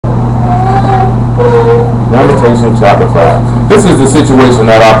Lamentations chapter 5. This is the situation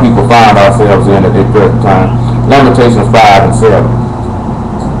that our people find ourselves in at this present time. Lamentations 5 and 7.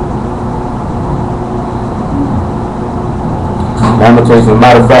 Lamentations,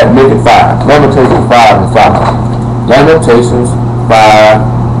 matter of fact, make it 5. Lamentations 5 and 5. Lamentations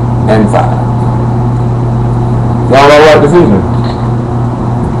 5 and 5. Y'all alright this evening?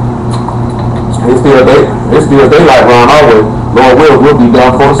 It's still daylight around our way. Lord will, we'll be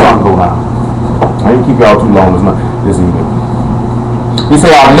done before the sun go down. I didn't keep y'all too long this evening. He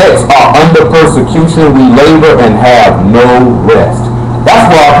said, our necks are under persecution, we labor and have no rest. That's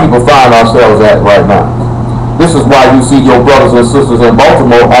where our people find ourselves at right now. This is why you see your brothers and sisters in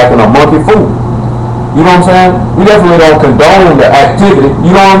Baltimore acting a monkey fool. You know what I'm saying? We definitely don't condone the activity,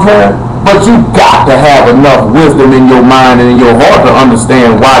 you know what I'm saying? But you got to have enough wisdom in your mind and in your heart to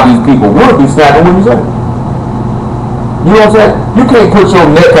understand why these people would be snapping when you say it. You know what I'm saying? You can't put your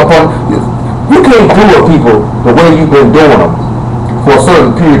neck up on... You can't do it, people, the way you've been doing them for a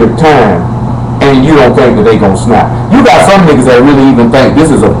certain period of time, and you don't think that they gonna snap. You got some niggas that really even think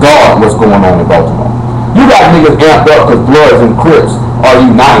this is a god what's going on in Baltimore. You got niggas amped up because Bloods and Crips are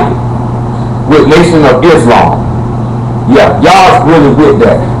united with Nation of Islam. Yeah, y'all's really with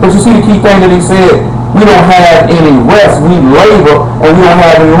that. But you see the key thing that he said, we don't have any rest, we labor, and we don't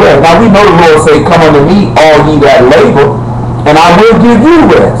have any rest. Now we know the Lord say, come unto me, all ye that labor, and I will give you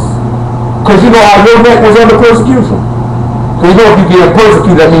rest. Because you know how your neck was under persecution. So you know if you're being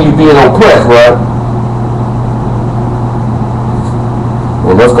persecuted, that means you're being oppressed, right?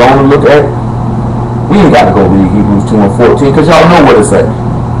 Well, let's go on and look at it. We ain't got to go read Hebrews 2 and 14, because y'all know what it says.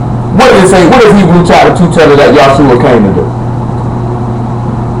 What did it say? What does Hebrews chapter 2 tell you that Yahshua came to do?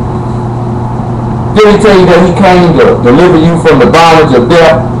 Did he tell you that he came to deliver you from the bondage of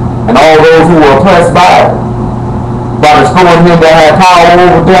death and all those who were oppressed by it? By destroying him that had power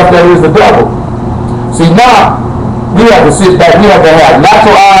over death, that is the devil. See, now, we have to sit back, we have to have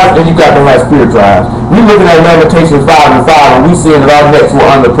natural eyes, and you got to have spiritual eyes. We looking at Lamentations 5 and 5, and we seeing that our necks were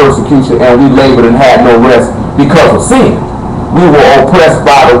under persecution, and we labored and had no rest because of sin. We were oppressed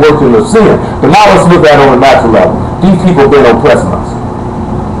by the working of sin. But now let's look at it on a natural level. These people have been oppressing us.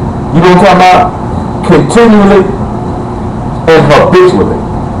 You know what I'm talking about? Continually and habitually.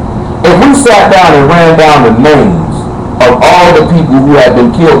 If we sat down and ran down the names of all the people who have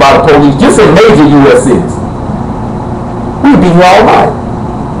been killed by the police, just in major U.S. cities, we'd be here all night.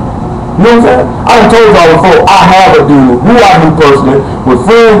 You know what I'm saying? I done told y'all before, I have a dude who I knew personally, was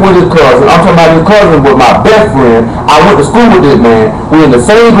friends with his cousin. I'm talking about his cousin was my best friend. I went to school with this man. We in the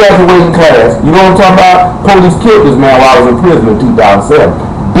same graduating class. You know what I'm talking about? Police killed this man while I was in prison in 2007.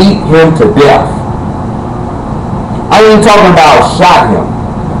 Beat him to death. I ain't talking about shot him.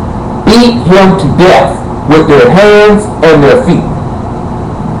 Beat him to death with their hands and their feet.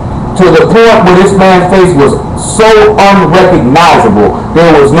 To the point where this man's face was so unrecognizable, there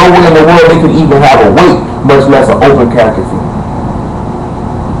was no way in the world they could even have a weight, much less an open carcass.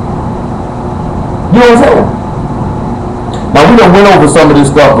 You know what I'm saying? Now we done went over some of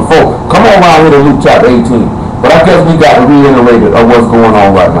this stuff before. Come on around here to Luke chapter 18. But I guess we got to reiterate it of what's going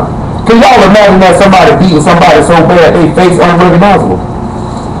on right now. Can y'all imagine that somebody beating somebody so bad they face unrecognizable?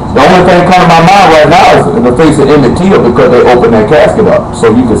 The only thing coming to my mind right now is the face of Emmett Till, because they opened that casket up so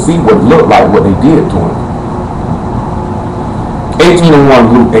you can see what it looked like, what they did to him. 18 and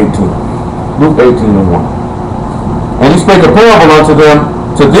 1, Luke 18. Luke 18 and 1. And he spake a parable unto them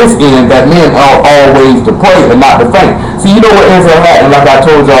to this end, that men ought always to pray and not to faint. See, you know what ends up happening, like I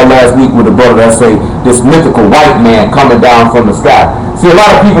told y'all last week with the brother that say this mythical white man coming down from the sky. See, a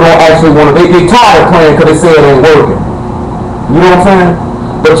lot of people don't actually want to, they tired of praying because they say it ain't working. You know what I'm saying?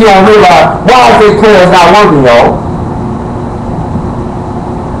 But you don't realize, why is their prayers not working, y'all?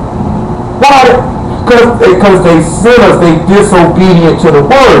 Why? Because they sinners, they disobedient to the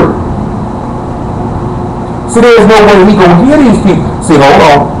word. See, there's no way we gonna hear these people. See, hold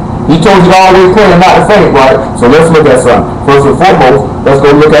on. He told you to always pray and not to faint, right? So let's look at something. First and foremost, let's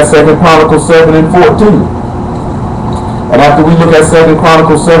go look at 2 Chronicles 7 and 14. And after we look at 2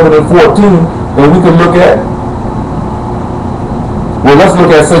 Chronicles 7 and 14, then we can look at, well, let's look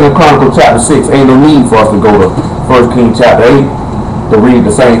at 2 Chronicles chapter 6. Ain't no need for us to go to 1 Kings chapter 8 to read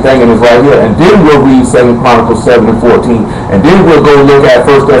the same thing, and it's right here. And then we'll read 2 Chronicles 7 and 14. And then we'll go look at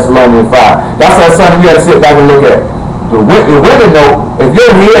 1 Thessalonians 5. That's that something we got to sit back and look at. The women know, if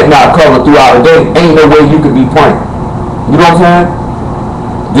your head not covered throughout the day, ain't no way you could be praying. You know what I'm saying?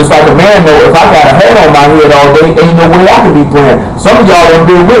 Just like a man know, if I got a hat on my head all day, ain't no way I can be praying. Some of y'all done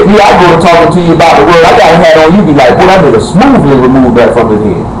been with me, I go to talking to you about the word, I got a hat on, you be like, boy, I better smoothly remove that from his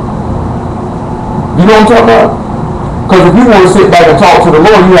head. You know what I'm talking about? Because if you want to sit back and talk to the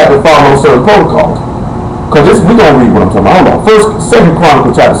Lord, you have to follow certain protocols. Because this, we're going to read what I'm talking about. Hold on. Second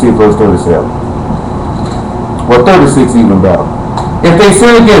Chronicles chapter 6, verse 37. Or 36 even better. If they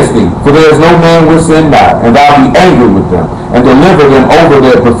sin against thee, for there is no man which sin not, and thou be angry with them, and deliver them over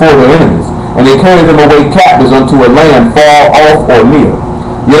before their enemies, and they carry them away captives unto a land far off or near.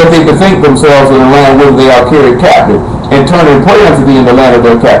 Yet if they bethink themselves in the land whither they are carried captive, and turn and pray unto thee in the land of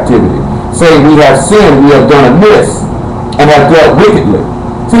their captivity, saying, we have sinned, we have done amiss, and have dealt wickedly.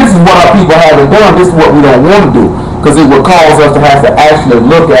 See, this is what our people haven't done. This is what we don't want to do, because it will cause us to have to actually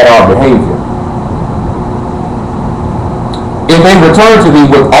look at our behavior. If they return to thee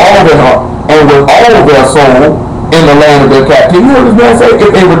with all their heart and with all their soul in the land of their captivity, you know what this man say?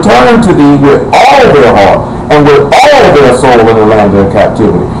 If they return to thee with all their heart and with all their soul in the land of their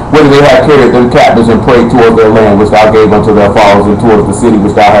captivity, whether they have carried them captives and prayed towards their land which thou gave unto their fathers, and towards the city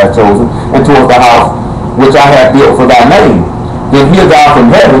which thou hast chosen, and towards the house which I have built for thy name, then hear thou from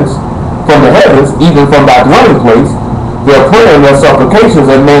the heavens, even from thy dwelling place, their prayer and their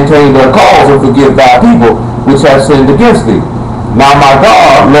supplications, and maintain their cause, and forgive thy people which have sinned against thee. Now, my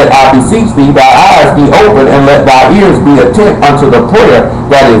God, let I beseech thee, thy eyes be open, and let thy ears be attent unto the prayer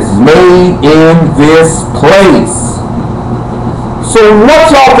that is made in this place. So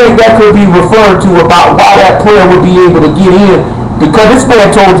what y'all think that could be referred to about why that prayer would be able to get in? Because this man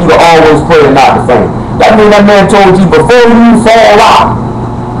told you to always pray and not to faint. That means that man told you before you fall out,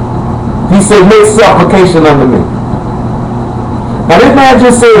 he said, make supplication unto me. Now this man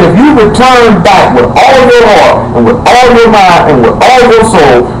just said, if you return back with all your heart and with all your mind and with all your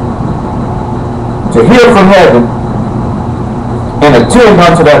soul to hear from heaven and attend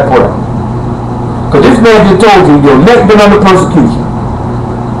unto that prayer. Because this man just told you your neck been under persecution.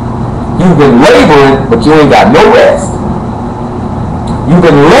 You've been laboring, but you ain't got no rest. You've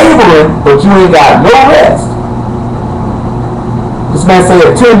been laboring, but you ain't got no rest. This man said,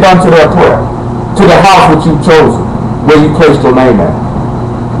 attend unto that prayer, to the house which you've chosen, where you placed your name at.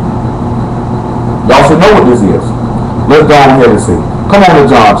 Y'all should know what this is. Let's go on ahead and see. Come on to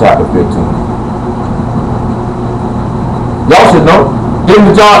John chapter 15. Y'all should know.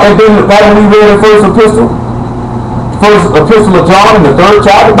 Didn't John, and then right when we read the first epistle of John in the 3rd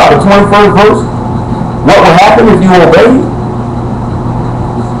chapter, about the 21st verse, what will happen if you obey?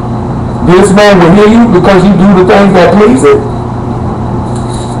 This man will hear you because you do the things that please it.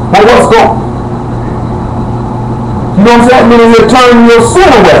 But what's going? You know what I'm saying? Meaning you're turning your sin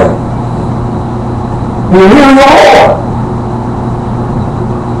away. You're hearing your heart.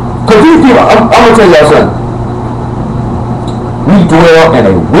 Because these people, I'm going to tell y'all something. We dwell in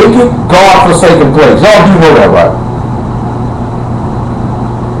a wicked, God-forsaken place. Y'all do know that, right?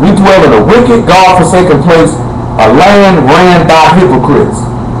 We dwell in a wicked, God-forsaken place, a land ran by hypocrites.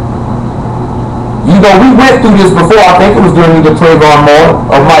 You know, we went through this before. I think it was during the Trayvon Martin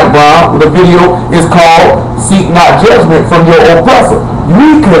of Mike Brown. The video is called Seek Not Judgment from Your Oppressor.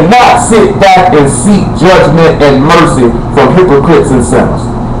 We cannot sit back and seek judgment and mercy from hypocrites and sinners.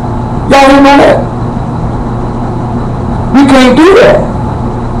 Y'all didn't know that? We can't do that.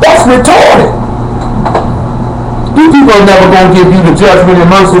 That's retarded. These people are never going to give you the judgment and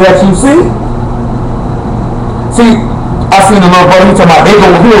mercy that you see. See, I seen a little brother, he talking about they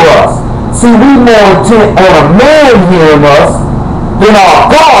going to hear us. See, we more intent on a man hearing us than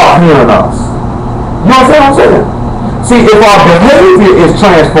our God hearing us. You know what I'm saying? See, if our behavior is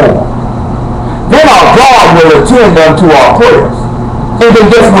transformed, then our God will attend unto our prayers. And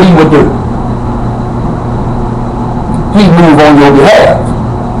then guess what he would do? He'd move on your behalf.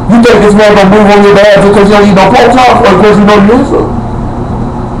 You think this man gonna move on your behalf because you don't eat no pork chops or because you know the Israel?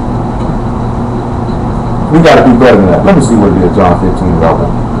 We gotta do better than that. Let me see what it is, John 15 about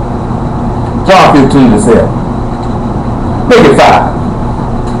that. John 15 is here. Make it 5.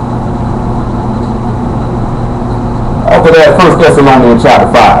 After that, 1 Thessalonians chapter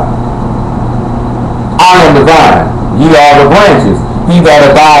 5. I am the vine, ye are the branches. He that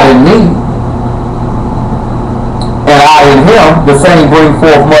abide in me, and I in him, the same bring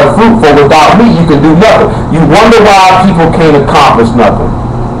forth much fruit, for without me you can do nothing. You wonder why people can't accomplish nothing.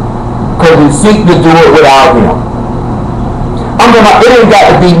 Because we seek to do it without him. It ain't got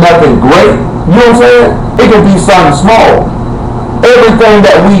to be nothing great. You know what I'm saying? It can be something small. Everything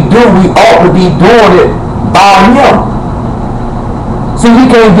that we do, we ought to be doing it by him. See, we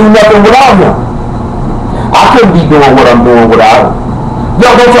can't do nothing without him. I couldn't be doing what I'm doing without him.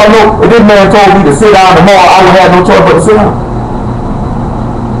 Y'all, don't y'all know, if this man told me to sit down tomorrow, I would have no choice but to sit down.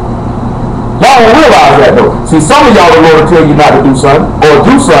 Y'all don't realize that though. See, some of y'all, the Lord will tell you not to do something, or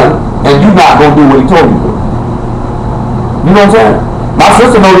do something, and you're not going to do what he told you to do. You know what I'm saying? My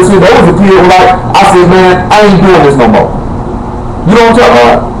sister noticed it. There was a period like, I said, man, I ain't doing this no more. You know what I'm talking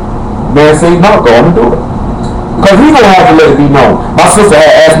about? Man said, no, go on and do it. Because he's going to have to let it be known. My sister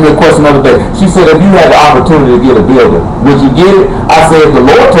had asked me a question the other day. She said, if you had the opportunity to get a building, would you get it? I said, if the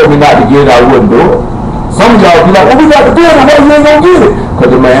Lord told me not to get it, I wouldn't do it. Some of y'all be like, well, we got the building, why you ain't going to get it?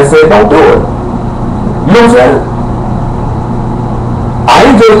 Because the man said, don't do it. You know what I'm saying? I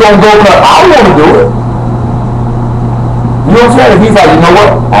ain't just going to go because I want to do it. You know what I'm saying? He's like, you know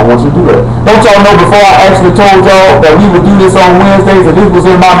what? I want you to do that. Don't y'all know before I actually told y'all that we would do this on Wednesdays, and this was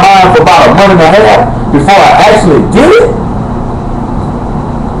in my mind for about a month and a half before I actually did it?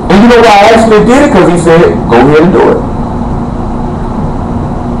 And you know why I actually did it? Because he said, go ahead and do it.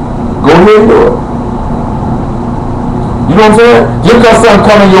 Go ahead and do it. You know what I'm saying? Just because something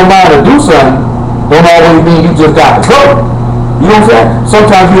comes in your mind to do something, don't always mean you just got to go. You know what I'm saying?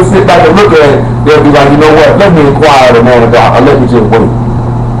 Sometimes you'll sit back and look at it, they'll be like, you know what, let me inquire the man of God, or let me just wait.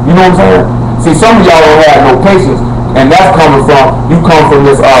 You know what I'm saying? See, some of y'all don't have no patience, and that's coming from, you come from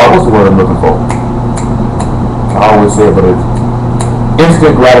this, what's the word I'm looking for? I always say it, but it's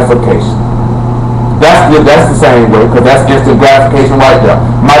instant gratification. That's the same way, because that's instant gratification right there.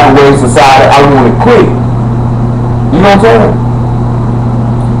 Microwave society, I want it quick. You know what I'm saying?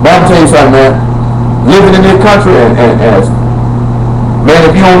 But I'm tell you something, man. Living in this country and man,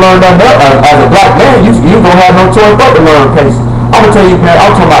 if you don't learn that as a black man, you don't have no choice but to learn patience. I'm gonna tell you, man,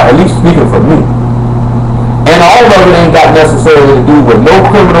 I'm talking about at least speaking for me. And all of it ain't got necessarily to do with no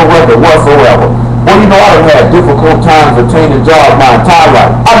criminal record whatsoever. Well, you know, I done had difficult times obtaining jobs my entire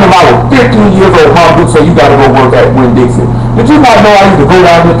life. I remember I was 15 years old, mom would say, you gotta go work at Winn-Dixie. Did you not know I used to go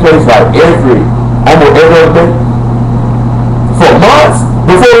down this place like almost every other day? For months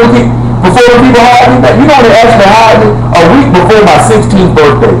before the people hired me. You know, they actually hired me a week before my 16th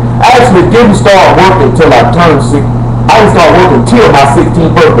birthday. I actually didn't start working till I turned 6. I didn't start working till my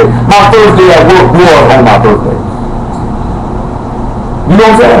 16th birthday. My first day at work was on my birthday. You know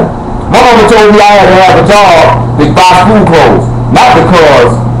what I'm saying? My mama told me I had to have a job to buy school clothes. Not because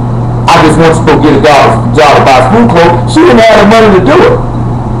I just wanted to go get a job to buy school clothes. She didn't have the money to do it.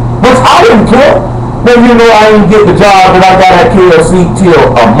 Which I didn't care. Then you know I didn't get the job that I got at KFC till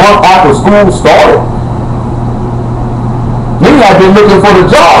a month after school started. Then I've been looking for the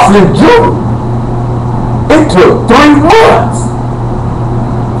job since June. It took 3 months.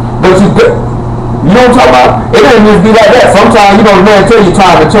 But you know what I'm talking about? It didn't just be like that. Sometimes, you know, the man tell you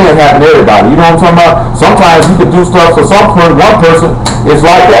time and chance happen to everybody. You know what I'm talking about? Sometimes you can do stuff for one person, it's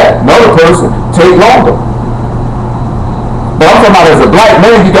like that. Another person take longer. But I'm talking about as a black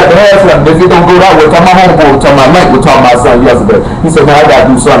man, you got to have something. If it don't go that way, my homeboy was talking about, Mike was talking about something yesterday. He said, man, I got to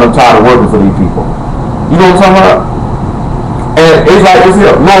do something. I'm tired of working for these people. You know what I'm talking about? And it's like this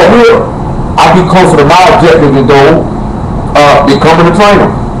here. Lord will, I be closer to my objective and goal, becoming a trainer.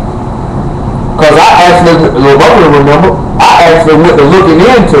 Because I actually, remember, I actually went to looking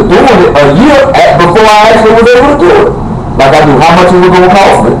into doing it a year before I actually was able to do it. Like I knew how much it was going to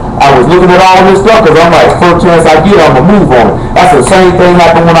cost me. I was looking at all this stuff because I'm like, first chance I get, I'm going to move on it. That's the same thing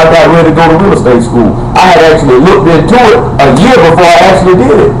happened when I got ready to go to real estate school. I had actually looked into it a year before I actually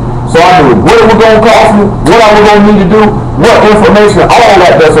did it. So I knew what it was going to cost me, what I was going to need to do, what information, all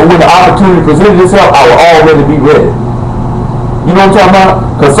that there. So when the opportunity presented itself, I would already be ready. You know what I'm talking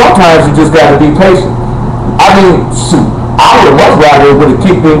about? Because sometimes you just got to be patient. I mean, shoot, I would have much rather would have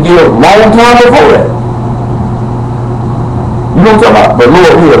kicked in gear a long time before that. You know what I'm talking about? But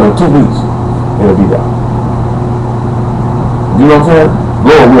Lord will, in 2 weeks, it'll be done. You know what I'm saying?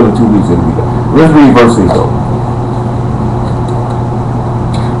 Lord will, in 2 weeks, it'll be done. Let's read verse 6 though.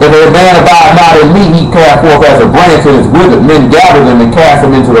 If a man abide not in me, he cast forth as a branch and is withered. Men gather them and cast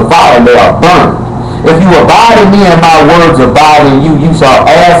them into the fire, and they are burned. If you abide in me and my words abide in you, you shall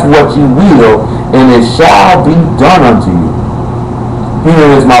ask what you will, and it shall be done unto you.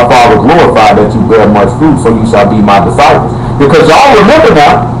 Here is my Father glorified, that you bear much fruit, so you shall be my disciples. Because y'all remember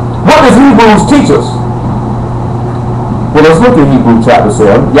now, what does Hebrews teach us? Well, let's look at Hebrews chapter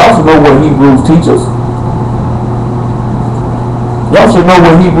 7. Y'all should know what Hebrews teaches. Y'all should know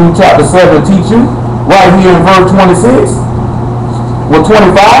what Hebrews chapter 7 teaches right here in verse 26. Well,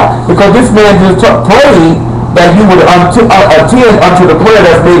 25. Because this man just prayed that you would attend unto the prayer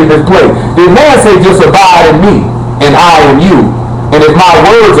that's made in this place. The man said, just abide in me, and I in you. And if my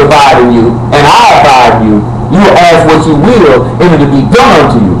words abide in you, and I abide in you, you will ask what you will, and it will be done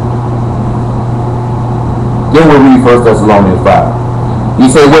unto you. Then we'll read 1 Thessalonians 5. He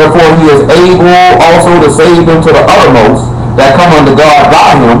said, wherefore he is able also to save them to the uttermost that come unto God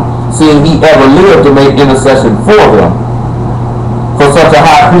by him, seeing he ever lived to make intercession for them. For such a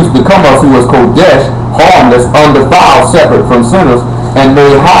high priest become us, who is Kodesh, harmless, undefiled, separate from sinners, and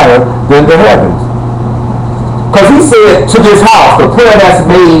made higher than the heavens. Because he said to this house, the prayer that's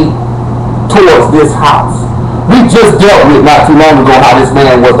made towards this house. We just dealt with not too long ago how this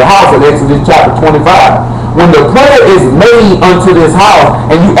man was the house in Exodus chapter 25. When the prayer is made unto this house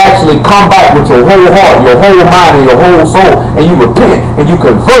and you actually come back with your whole heart, your whole mind, and your whole soul, and you repent and you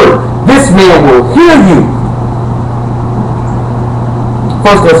convert, this man will hear you.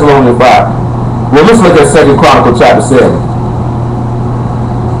 1 Thessalonians 5. Well, let's look at 2 Chronicles chapter 7.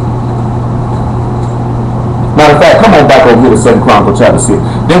 Matter of fact, come on back over here to 2 Chronicles chapter 6.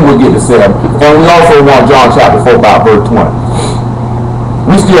 Then we'll get to 7. And we also want John chapter 4 about verse 20.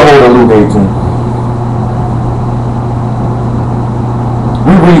 We still hold on Luke 18.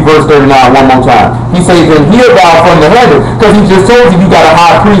 We read verse 39 one more time. He says, and hear thou from the heavens, because he just told you got a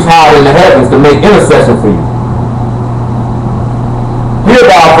high priest high in the heavens to make intercession for you. Hear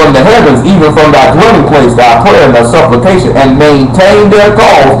thou from the heavens, even from thy dwelling place, thy prayer and thy supplication, and maintain their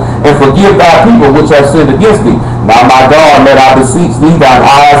cause, and forgive thy people which have sinned against thee. Now, my God, let I beseech thee, thine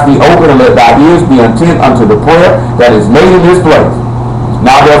eyes be open, and let thy ears be intent unto the prayer that is made in this place.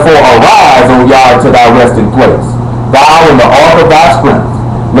 Now, therefore, arise, O Yah, to thy resting place, thou in the ark of thy strength.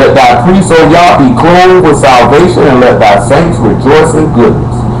 Let thy priests, O Yah, be clothed with salvation, and let thy saints rejoice in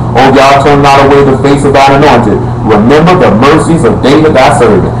goodness. O Yah, turn not away the face of thine anointed. Remember the mercies of David thy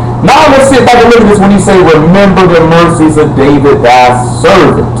servant. Now let's sit back and look at this when he say, remember the mercies of David thy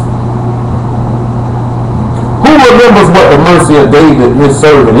servant. Who remembers what the mercy of David his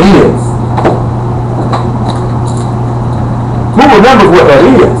servant is? Who remembers what that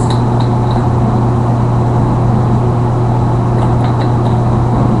is?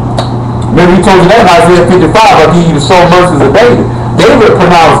 Maybe he told you that in Isaiah 55, I'll give you the show mercies of David. David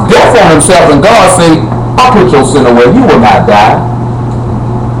pronounced death on himself, and God said, I'll put your sin away. You will not die.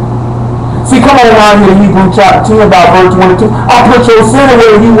 See, come on around here, Hebrews chapter 10, about verse 22. I'll put your sin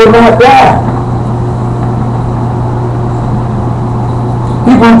away, and you will not die.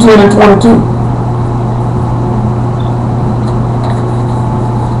 Hebrews 10 and 22.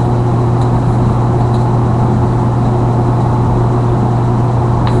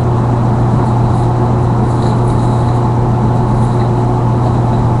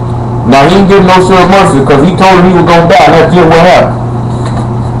 Now, he didn't give no sure mercy because he told him he was going to die. And that's just what happened.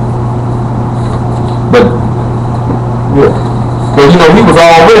 But you know, he was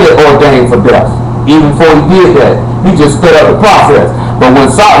already ordained for death. Even before he did that, he just sped up the process. But when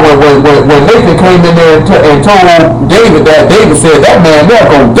Nathan came in there and told David that, David said, that man there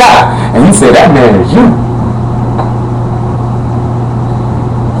going to die. And he said, that man is you.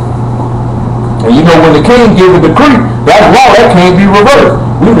 And you know, when the king gives a decree, that law, that can't be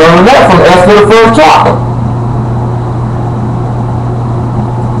reversed. We learned that from Esther, the first chapter.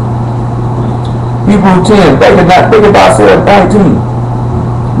 Hebrews 10, think about Sarah 19.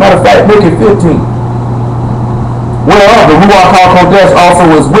 Matter of fact, make it 15. Whereof the Ruach HaKodesh also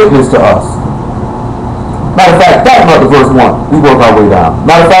is witness to us. Matter of fact, that's not the verse 1. We work our way down.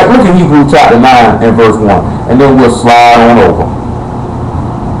 Matter of fact, look at Hebrews chapter 9 and verse 1. And then we'll slide on over.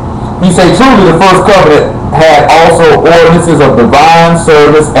 He said, truly the first covenant had also ordinances of divine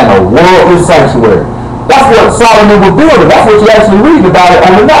service and a worldly sanctuary. That's what Solomon was building. That's what you actually read about it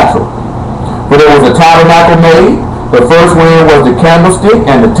on the natural. For there was a tabernacle made. The first one was the candlestick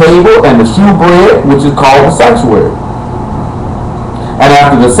and the table and the shewbread, which is called the sanctuary. And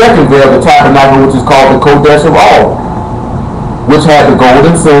after the second veil, the tabernacle, which is called the Kodesh of all, which had the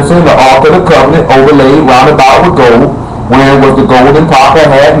golden censer and the ark of the covenant overlaid round about with gold, wherein was the golden pot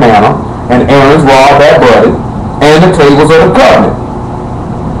that had manna, and Aaron's rod that budded, and the tables of the covenant.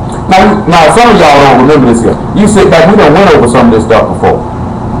 Now some of y'all don't remember this here. You sit back, we done went over some of this stuff before.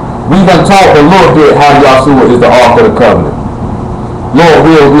 We done talked a little bit how Yahshua is the ark of the covenant. Lord,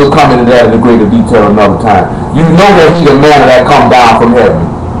 we'll come into that in greater detail another time. You know that he's the manna that come down from heaven.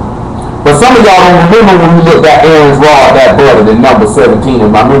 But some of y'all don't remember when we looked at Aaron's rod that budded in number 17,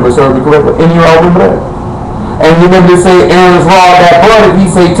 if my memory serves me correctly. Any of y'all remember that? And you remember they say Aaron's rod that budded, he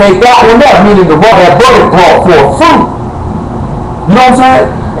say take that one up, meaning the rod that budded brought forth fruit. You know what I'm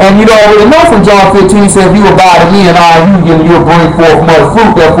saying? And you already know from John 15, he said, if you abide in me and I in you, you'll bring forth much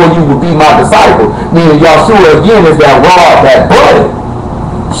fruit, therefore you will be my disciple. Meaning Yahshua again is that rod that budded,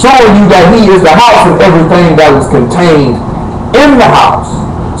 showing you that he is the house of everything that was contained in the house.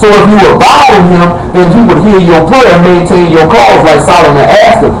 So if you abide in him, then he would hear your prayer and maintain your cause like Solomon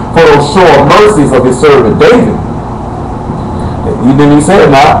asked him for those sure mercies of his servant David. Then he said,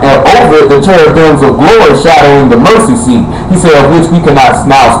 now, and over it the cherubims of glory shadowing the mercy seat. He said, of which we cannot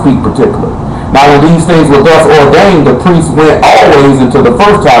now speak particularly. Now when these things were thus ordained, the priest went always into the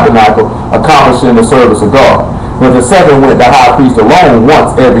first tabernacle, accomplishing the service of God. But the second went the high priest alone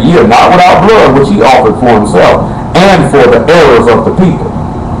once every year, not without blood, which he offered for himself, and for the errors of the people.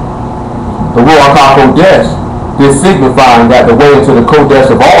 The Ruach HaKodesh this signifying that the way into the Kodesh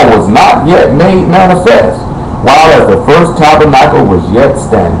of all was not yet made manifest, while as the first tabernacle was yet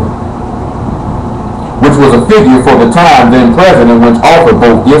standing, which was a figure for the time then present, in which offered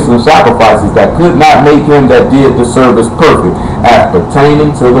both gifts and sacrifices that could not make him that did the service perfect, as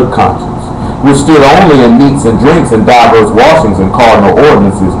pertaining to the conscience, which stood only in meats and drinks and divers washings and cardinal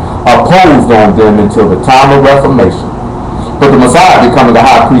ordinances, opposed on them until the time of Reformation. But the Messiah, becoming the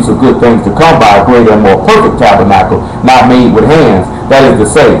high priest of good things to come by a greater and more perfect tabernacle, not made with hands, that is to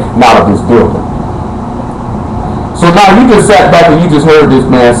say, not of this building. So now you just sat back and you just heard this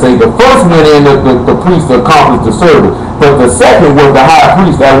man say the first went in the priest to accomplish the service, but the second was the high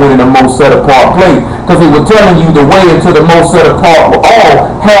priest that went in the most set apart place, because he was telling you the way into the most set apart for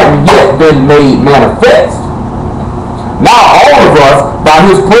all hadn't yet been made manifest. Now all of us, by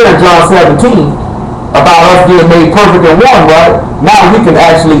his prayer in John 17, about us being made perfect in one, right? Now we can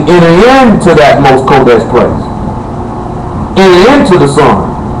actually enter into that most Kodesh place. Enter into the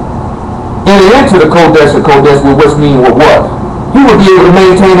Son. Enter into the Kodesh of Kodesh, which means with what? He would be able to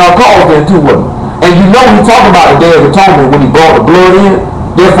maintain our cause then too, wouldn't he? And you know he talked about the Day of Atonement when he brought the blood in.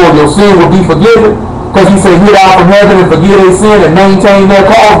 Therefore your sin will be forgiven. Because he said, "Hear out from heaven and forgive their sin and maintain their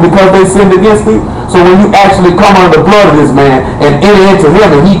cause because they sinned against thee." So when you actually come under the blood of this man and enter into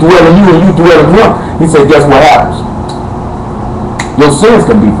him and he dwell in you and you dwell in him, he said, guess what happens? Your sins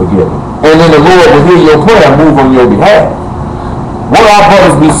can be forgiven. And then the Lord will hear your prayer and move on your behalf. What our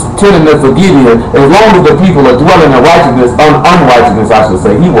brothers be telling to forgive you, as long as the people are dwelling in righteousness, unrighteousness I should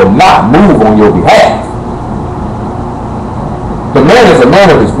say, he will not move on your behalf. The man is a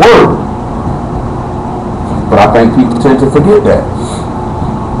man of his word. But I think people tend to forget that.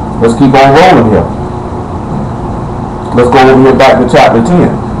 Let's keep on rolling here. Let's go over here back to chapter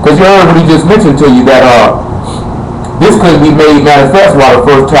 10. Because you heard what he just mentioned to you that this couldn't be made manifest while the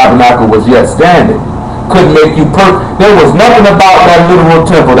first tabernacle was yet standing. Couldn't make you perfect. There was nothing about that literal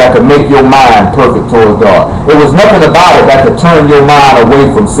temple that could make your mind perfect towards God. There was nothing about it that could turn your mind away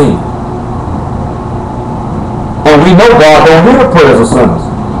from sin. And we know God don't hear the prayers of sinners.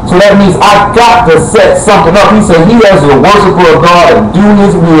 So that means I got to set something up. He said, he as a worshiper of God and do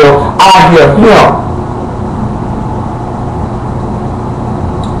his will, I hear him.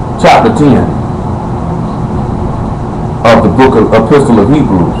 Chapter 10 of the book of Epistle of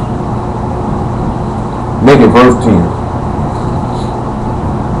Hebrews. Make it verse 10.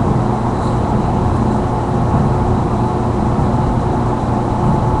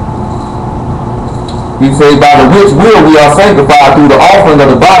 He says, by the which will we are sanctified through the offering of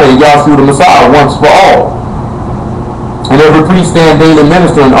the body of Yahshua the Messiah once for all. And every priest stand daily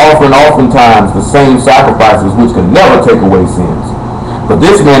ministering, offering oftentimes the same sacrifices which can never take away sins. But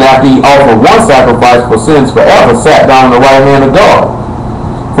this man, after he offered one sacrifice for sins forever, sat down on the right hand of God.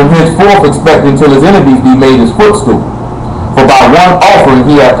 From henceforth expecting till his enemies be made his footstool. For by one offering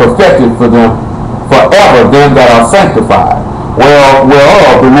he hath perfected for them forever them that are sanctified. Whereof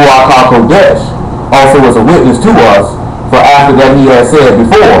the Ruach HaKodesh also as a witness to us, for after that he has said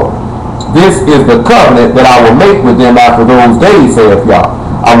before, this is the covenant that I will make with them after those days, saith Yah.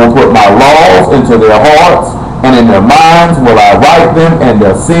 I will put my laws into their hearts, and in their minds will I write them, and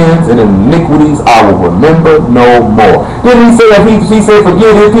their sins and iniquities I will remember no more. Didn't he say, he said,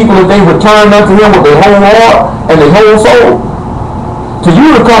 forgive his people if they return unto him with their whole heart and their whole soul? To you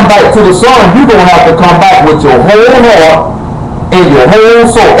to come back to the Son, you're going to have to come back with your whole heart and your whole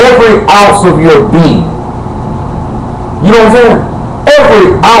soul, every ounce of your being. You know what I'm saying? Every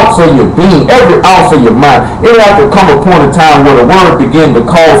ounce of your being, every ounce of your mind. It has to come a point in time where the word begin to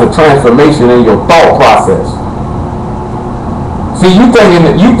cause a transformation in your thought process. See, you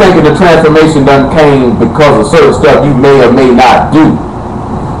thinking the transformation done came because of certain stuff you may or may not do.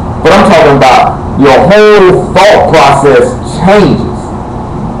 But I'm talking about your whole thought process changes.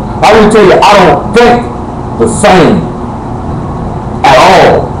 I will tell you, I don't think the same at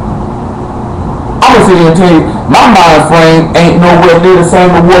all. I'm gonna sit here and tell you, my mind frame ain't nowhere near the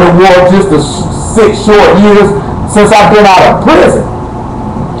same as what it was just the 6 short years since I've been out of prison.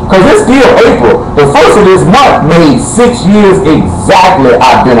 Because it's still April. The first of this month made 6 years exactly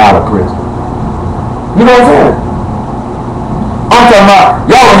I've been out of prison. You know what I'm saying? I'm talking about,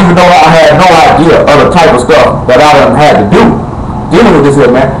 y'all don't even know, I had no idea of the type of stuff that I done had to do dealing with this here,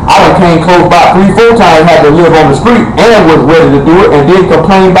 man. I done came close by 3-4 times, had to live on the street, and was ready to do it, and didn't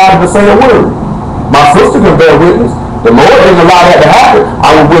complain about it to say a word. My sister can bear witness. The Lord didn't allow that to happen.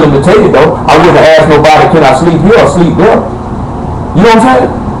 I was willing to take it though. I wouldn't ask nobody, can I sleep here or sleep there? You know what I'm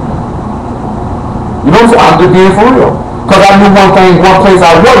saying? You know what I'm saying? I'm just being for real. Because I knew one place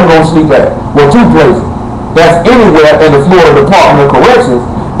I wasn't going to sleep at. Well, 2 places. That's anywhere in the Florida Department of Corrections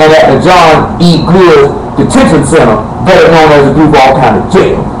and at the John E. Good detention center, better known as a Duval County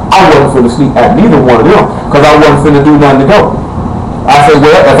jail. I wasn't finna sleep at neither one of them because I wasn't finna do nothing to go. I said,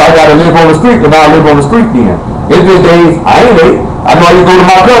 well, if I gotta live on the street, then I'll live on the street then. It's been days, I ain't late. I know you go to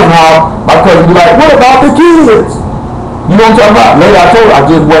my cousin's house, my cousin be like, what about the kids? You know what I'm talking about? Later I told her I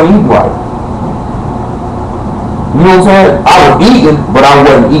just wasn't eating right. You know what I'm saying? I was eating, but I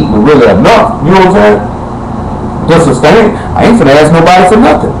wasn't eating really enough. You know what I'm saying? Just sustain. I ain't finna ask nobody for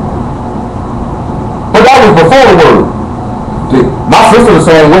nothing. But that was before the word. My sister was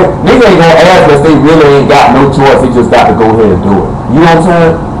saying, well, nigga ain't gonna ask us, they really ain't got no choice, they just got to go ahead and do it. You know what I'm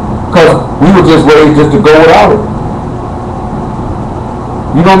saying? Because we were just raised just to go without it.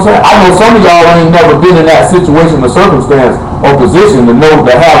 You know what I'm saying? I know some of y'all ain't never been in that situation or circumstance or position to know,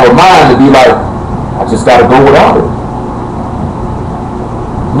 to have a mind to be like, I just got to go without it.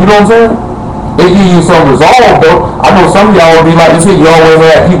 You know what I'm saying? They give you some resolve though. I know some of y'all will be like, you see, you always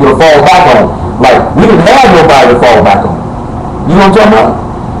had people to fall back on. Like, we didn't have nobody to fall back on. You know what I'm talking about?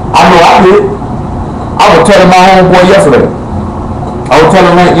 I know I did. I was telling my homeboy yesterday. I was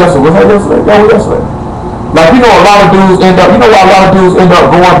telling Lance yesterday. Was that yesterday? That was yesterday. Like, you know, a lot of dudes end up, you know why a lot of dudes end up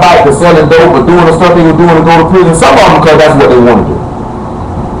going back to selling dope or doing the stuff they were doing to go to prison? Some of them because that's what they want to do.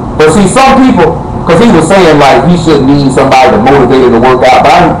 But see, some people, because he was saying like he shouldn't need somebody to motivate him to work out,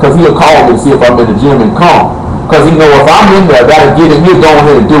 because he'll call me to see if I'm in the gym and come. Because he know if I'm in there, I gotta get him, he'll go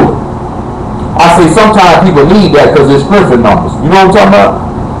ahead and do it. I say sometimes people need that because there's strength in numbers. You know what I'm talking about?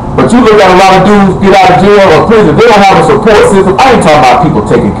 But you look at a lot of dudes get out of jail or prison, they don't have a support system. I ain't talking about people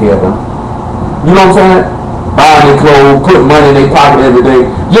taking care of them. You know what I'm saying? Buying their clothes, putting money in their pocket every day.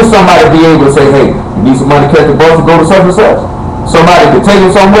 Just somebody be able to say, hey, you need some money to catch the bus to go to such and such. Somebody can take them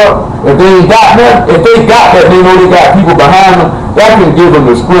somewhere. If they ain't got that, if they got that, they know they got people behind them. That can give them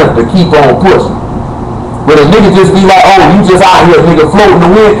the strength to keep on pushing. But if niggas just be like, oh, you just out here, nigga, floating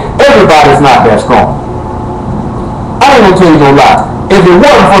the wind, everybody's not that strong. I ain't gonna tell you no lie. If it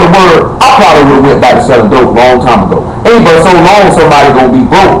wasn't for the word, I probably would have went back to selling dope a long time ago. Ain't but so long somebody gonna be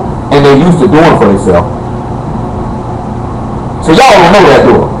broke and they used to doing for themselves. So y'all don't know that,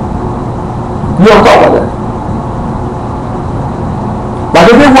 do it. You don't talk about that. Like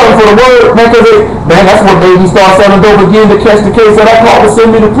if it wasn't for the word, man, that's what made me start selling dope again to catch the case that I called to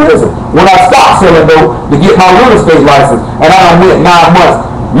send me to prison. When I stopped selling dope to get my real estate license, and I done went 9 months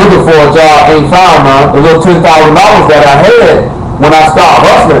looking for a job, ain't found none. The little $10,000 that I had when I started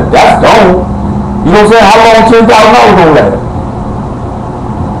hustling, that's gone. You know what I'm saying? How long $10,000 gonna last?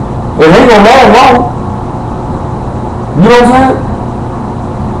 It ain't gonna last long. You know what I'm saying?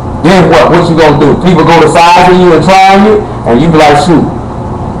 Then what? What you gonna do? People go to sizing you and trying you, and you be like, shoot.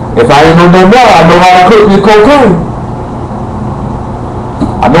 If I ain't know nothing else, I know how to cook this cocaine.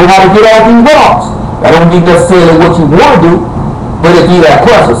 I know how to get off these rocks. That don't mean necessarily what you want to do, but it be that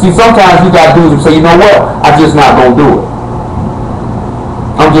pressure. See, sometimes you got dudes who say, you know what? I'm just not going to do it.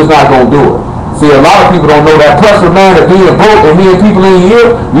 I'm just not going to do it. See, a lot of people don't know that pressure, man, of being broke and hearing people in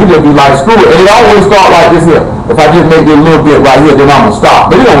here, you just be like, screw it. And it always start like this here. If I just make it a little bit right here, then I'm going to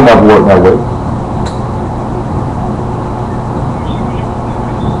stop. But it don't never work that way.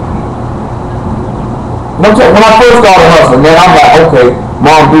 When I first started hustling, man, I'm like, okay,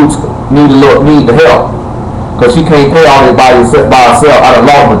 Mom Dukes need the help. Because she can't pay all this by herself. I done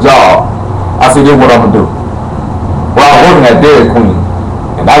lost my job. I said, this is what I'm going to do. Well, I was working at Dairy Queen.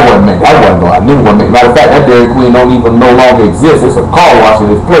 And that wasn't me. I knew it wasn't me. Matter of fact, that Dairy Queen don't even no longer exist. It's a car wash in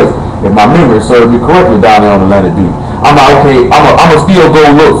this place. If my memory serves me correctly down there on Atlantic Beach. I'm like, okay, I'm going to still go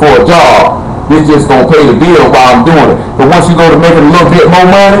look for a job. It's just going to pay the bill while I'm doing it. But once you go to making a little bit more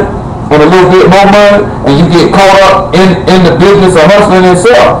money, and a little bit more money, and you get caught up in the business of hustling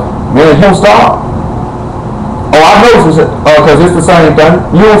itself, man, you don't stop. Oh, I know, because it's the same thing.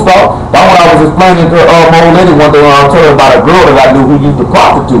 You don't stop. That's what I was explaining to my old lady one day when I was telling her about a girl that I knew who used to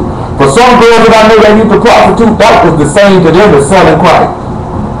prostitute. For some girls that I knew that used to prostitute, that was the same to them as selling crack.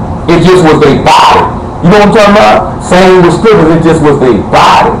 It just was their body. You know what I'm talking about? Same with strippers, it just was their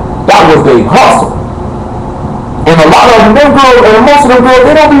body. That was their hustle. And a lot of them girls, and most of them girls,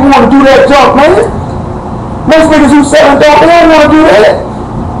 they don't even want to do that junk, man. Most niggas who selling dope, they don't want to do that.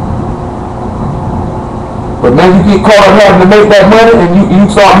 But man, you get caught up having to make that money, and you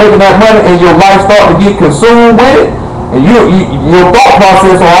start making that money, and your life start to get consumed with it, and your thought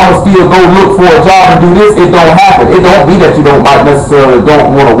process, oh, I'm going to still go look for a job and do this, it don't happen. It don't be that you don't might necessarily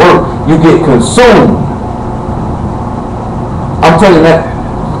don't want to work. You get consumed. I'm telling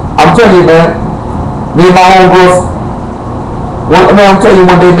you, man. Me and my homegirl, I'm telling you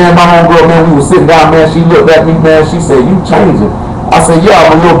one day, man, my homegirl, man, we were sitting down, man, she looked at me, man, she said, you changing. I said, yeah,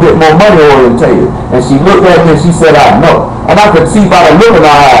 I'm a little bit more money orientated. And she looked at me and she said, I know. And I could see by the look in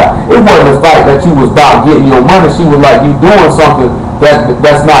her eye, it it wasn't the fact that you was about getting your money. She was like, you doing something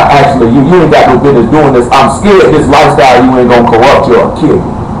that's not actually you. You ain't got no business doing this. I'm scared this lifestyle you ain't gonna corrupt you or kill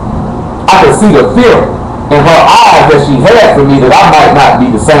you. I could see the fear in her eyes that she had for me that I might not be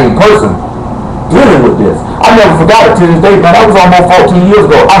the same person dealing with this. I never forgot it to this day, man. That was almost 14 years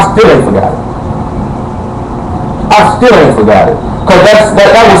ago. I still ain't forgot it. I still ain't forgot it. Because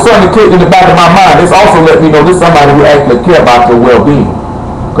that was something that clicked in the back of my mind. This also let me know this is somebody who actually care about your well-being.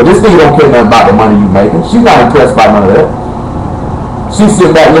 Because this thing don't care nothing about the money you making. She's not impressed by none of that. She's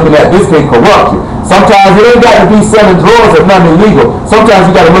sitting back looking at this can corrupt you. Sometimes it ain't got to be selling drugs or nothing illegal. Sometimes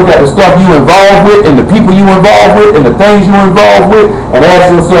you got to look at the stuff you involved with and the people you involved with and the things you involved with and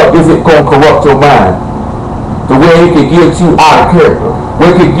ask yourself, is it going to corrupt your mind? The way it can get you out of character.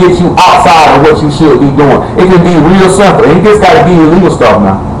 Where it can get you outside of what you should be doing. It can be real simple. It just got to be illegal stuff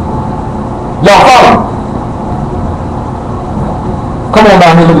now. Y'all follow me? Come on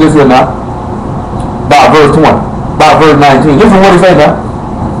down here, look at this here now. About verse 20. About verse 19. Listen to what he said now.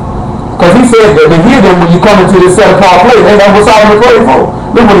 Because he said that to hear them when you come into this set apart place. Ain't that what Solomon prayed for?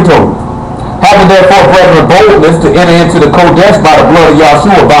 Look what he told you. Having therefore brethren boldness to enter into the Kodesh by the blood of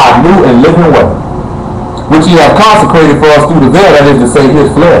Yahshua by a new and living way, which he hath consecrated for us through the veil, that is to say, his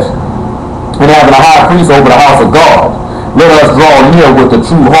flesh. And having a high priest over the house of God, let us draw near with a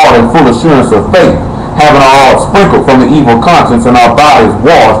true heart and full assurance of faith, having our hearts sprinkled from the evil conscience and our bodies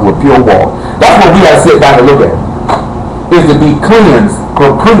washed with pure water. That's what we got to sit back and look at. Is to be cleansed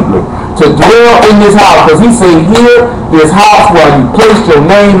completely. To dwell in this house. Because he said here, this house where you placed your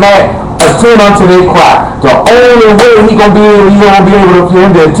name at, attend unto their cry. The only way you gonna be able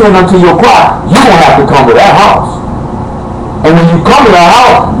to attend unto your cry, you gonna have to come to that house. And when you come to that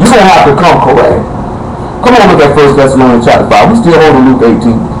house, you gonna have to come correct. Come on, look at 1 Thessalonians chapter 5. We still holding Luke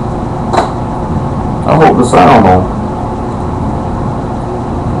 18. I hope the sound on.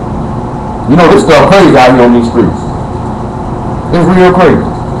 You know this stuff crazy out here on these streets. It's real crazy.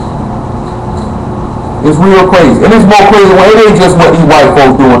 It's real crazy. And it's more crazy when it ain't just what these white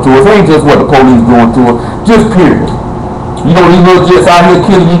folks doing to us. It ain't just what the police doing to us. Just period. You know these little jets out here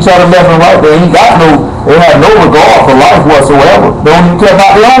killing each other left and right. They have no regard for life whatsoever. They don't even care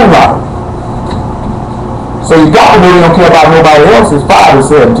about their own life. So you got to know they don't care about nobody else's. 5 and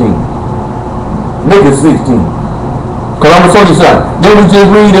 17. Niggas 16. Because I'm going to show you something. Then we just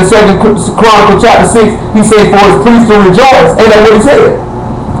read in 2 Chronicles chapter 6, he said for his priests to rejoice. Ain't that what he said?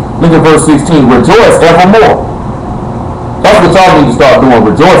 Look at verse 16. Rejoice evermore. That's what y'all need to start doing.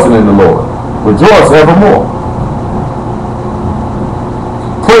 Rejoicing in the Lord. Rejoice evermore.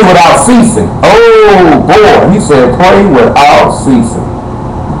 Pray without ceasing. Oh boy. He said pray without ceasing.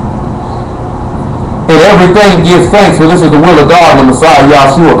 And everything gives thanks, for this is the will of God and the Messiah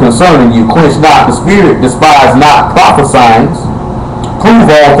Yahshua concerning you. Quench not the spirit, despise not prophesying,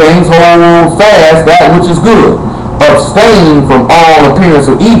 prove all things, hold fast that which is good, abstain from all appearance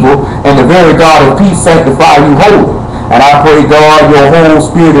of evil, and the very God of peace sanctify you wholly. And I pray God your whole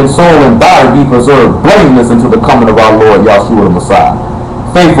spirit and soul and body be preserved blameless until the coming of our Lord Yahshua the Messiah.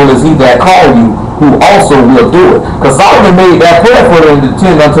 Faithful is he that called you, who also will do it. Because Solomon made that prayer for them to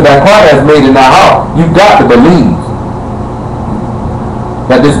attend unto that cry that's made in that heart. You got to believe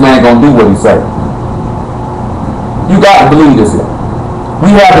that this man gonna do what he said. You got to believe this here.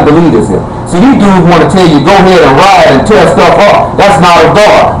 We have to believe this here. See, these dudes want to tell you go ahead and riot and tear stuff up. That's not of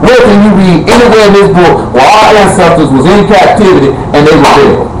God. Where can you read anywhere in this book where our ancestors was in captivity and they were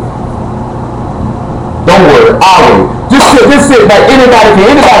dead? Don't worry, I'll wait. Just sit back. Anybody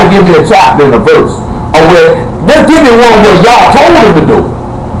give me a chapter and a verse? Or where, just give me one where y'all told him to do it.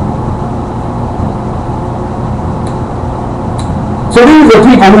 So these are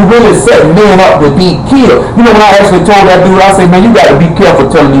people who really set men up to be killed. You know, when I actually told that dude, I said, man, you got to be careful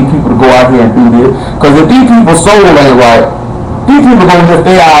telling these people to go out here and do this. Because if these people's soul ain't right, these people going to lift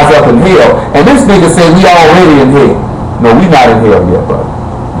their eyes up in hell. And this nigga said we already in hell. No, we not in hell yet, brother.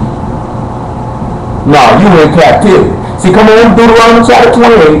 No, you in captivity. See, come on, Deuteronomy chapter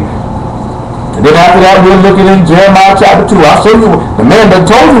 28. And then after that, we're looking in Jeremiah chapter 2. I'll show you. The man that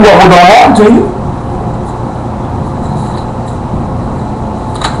told you what was going to happen to you.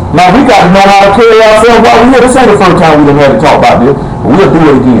 Now, we got to know how to carry ourselves while we're here. This ain't the first time we done had to talk about this. But we'll do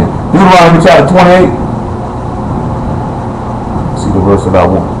it again. Deuteronomy chapter 28. Let's see the verse that I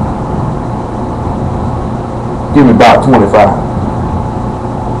want. Give me about 25.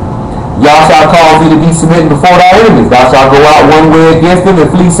 Y'all shall cause thee to be submitted before thy enemies. Thou shalt go out one way against them and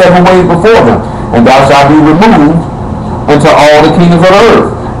flee 7 ways before them. And thou shalt be removed unto all the kingdoms of the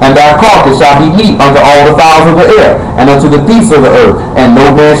earth. And thy carcass shall be meat unto all the fowls of the air, and unto the beasts of the earth. And no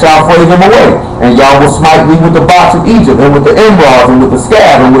man shall fray them away. And y'all will smite me with the box of Egypt, and with the emeralds, and with the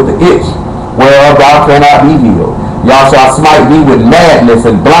scab, and with the itch, whereof thou cannot be healed. Y'all shall smite me with madness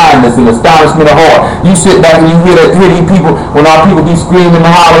and blindness and astonishment of heart. You sit back and you hear these people, when our people be screaming and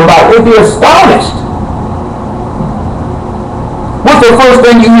hollering about, they be astonished. What's the first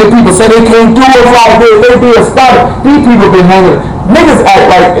thing you hear people say? They can't do it like this. They be astonished. These people been hanging. Niggas act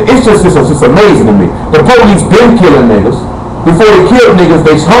like, it's just amazing to me. The police been killing niggas. Before they killed niggas,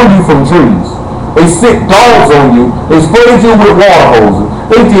 they hung you from trees. They sick dogs on you. They sprayed you with water hoses.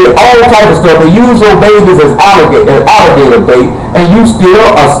 They did all type of stuff. They use your babies as alligator bait, and you still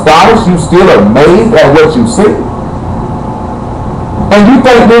astonished, you still amazed at what you see. And you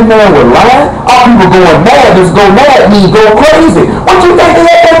think this man was lying? Our people going mad. Just go mad means go crazy. What you think they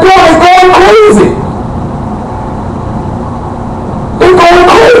out there doing? They going crazy. They going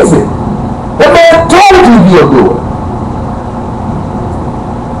crazy. That man told you he'll do it.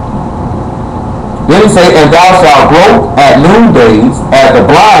 Then he say, and thou shalt grope at noondays, as the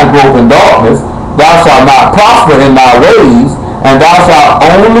blind grope in darkness. Thou shalt not prosper in thy ways, and thou shalt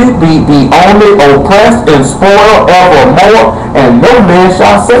only be only oppressed and spoiled evermore, and no man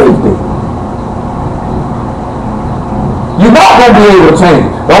shall save thee. You're not going to be able to change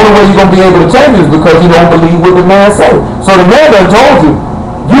it. The only way you're going to be able to change it is because you don't believe what the man says. So the man done told you,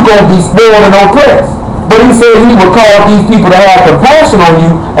 you're going to be spoiled and oppressed. But he said he would cause these people to have compassion on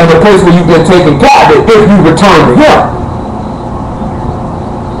you and the place where you get taken captive if you return to him.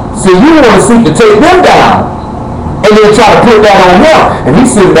 See, you want to seek to take them down and then try to put that on him. And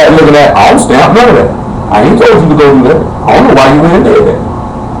he's sitting back looking at, I don't stamp none of that. I ain't told you to go do that. I don't know why you went and did that.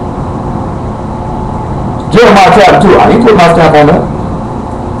 Jeremiah chapter 2, I ain't put my stamp on that.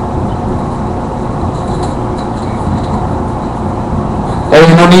 There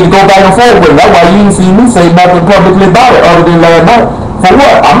ain't no need to go back and forth with it. That's why you didn't see me say nothing publicly about it other than last night. For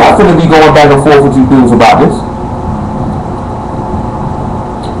what? I'm not going to be going back and forth with you dudes about this.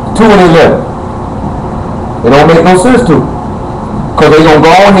 2 and 11. It don't make no sense to. Because they going to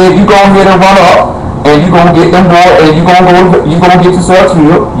go ahead, you go ahead and run up, and you going to get them boys, and you going to get yourself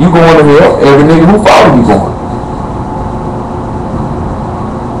healed. You going to hell. Every nigga who follow you going.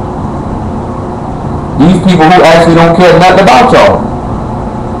 These people who actually don't care nothing about y'all.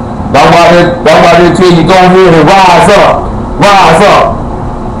 That's why they tell you go ahead and rise up. Rise up.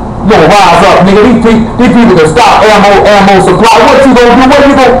 You gonna rise up, nigga. These people can stop ammo supply. What you gonna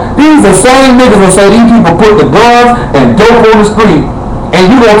do? These are same niggas that say these people put the guns and dope on the street,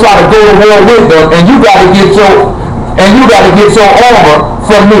 and you gonna try to go to war with them, and you gotta get your armor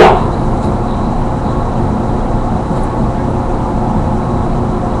from them.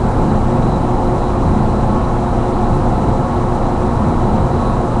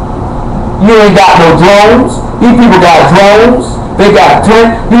 You ain't got no drones. These people got drones. They got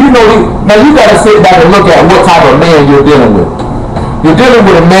tanks. You know, now you got to sit back and look at what type of man you're dealing with. You're dealing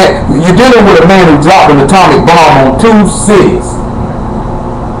with a man who dropped an atomic bomb on 2 cities.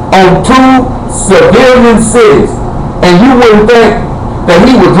 On 2 civilian cities. And you wouldn't think that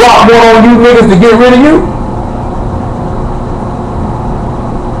he would drop one on you niggas to get rid of you?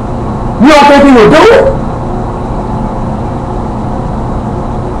 You don't think he would do it?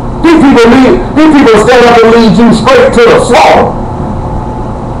 These people stand up and lead you straight to the slaughter.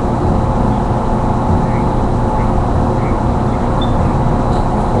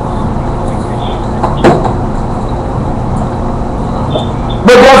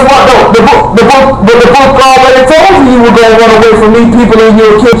 But guess what though? The book already told you were going to run away from these people and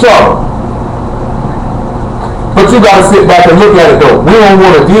you'll kill each other. But you got to sit back and look at it though. We don't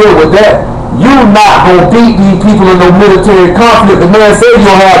want to deal with that. You're not going to beat these people in no military conflict. The man said you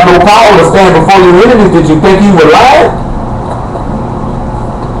don't have no power to stand before your enemies. Did you think he would lie?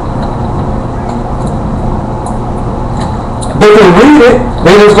 They can read it.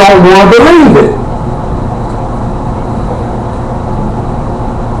 They just don't want to believe it.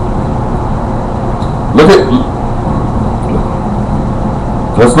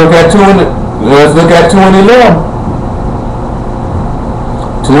 Let's look at 2 and 11.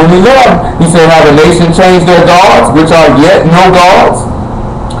 2 and 11, he said, have the nation changed their gods, which are yet no gods?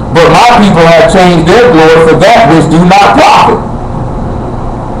 But my people have changed their glory for that which do not profit.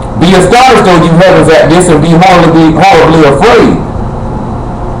 Be astonished, O you heavens, at this, and be horribly afraid.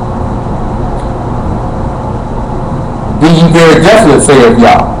 Be ye very desolate, saith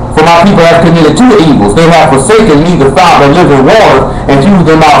Yah. For my people have committed 2 evils. They have forsaken me, the fountain of living water, and used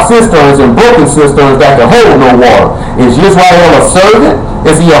them out cisterns and broken cisterns that can hold no water. Is Israel a servant?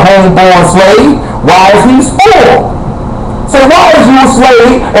 Is he a homeborn slave? Why is he spoiled? Say, why is you a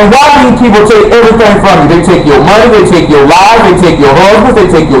slave? And why do these people take everything from you? They take your money, they take your lives, they take your husbands, they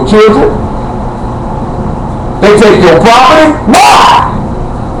take your children. They take your property. Why?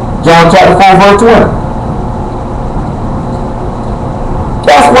 John chapter 4 verse 20.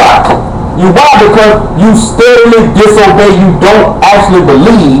 That's why. Why? Because you steadily disobey. You don't actually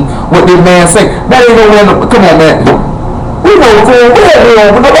believe what this man say. That ain't no way. Come on, man. We know fool.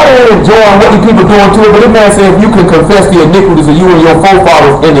 Nobody ain't enjoying what these people doing to it. But this man said, if you can confess the iniquities of you and your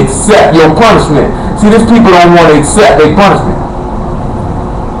forefathers and accept your punishment. See, these people don't want to accept their punishment.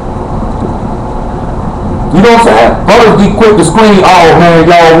 You know what I'm saying? Brothers be quick to scream, oh man,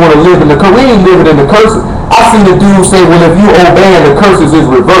 y'all want to live in the curse. We ain't living in the curses. I seen the dude say, well, if you obey the curses is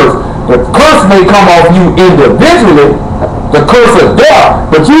reversed. The curse may come off you individually, the curse of death,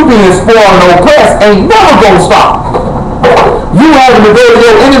 but you being spoiled and oppressed ain't never gonna stop. You having to go to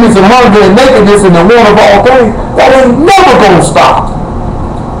your enemies of hunger and nakedness and the want of all things, that ain't never gonna stop.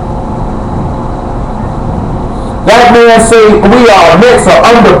 That man say, we are next are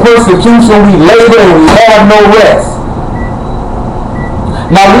under persecution, we labor and we have no rest.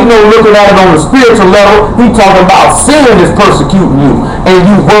 Now we know, looking at it on the spiritual level, he talking about sin is persecuting you, and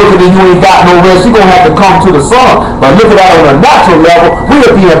you working and you ain't got no rest. You're gonna have to come to the sun. But looking at it on a natural level, we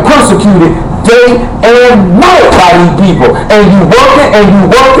are being persecuted day and night by these people, and you working and you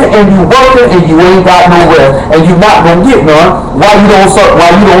working and you working and you ain't got no rest, and you not gonna get none. Why you don't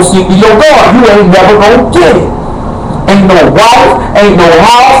seek your God? You ain't never gonna get it. Ain't no wife, ain't no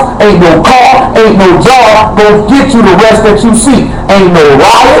house, ain't no car, ain't no job gonna get you the rest that you seek. Ain't no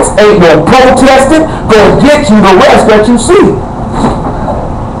riots, ain't no protesting gonna get you the rest that you seek.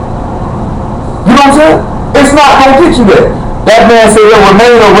 You know what I'm saying? It's not gonna get you there. That man said there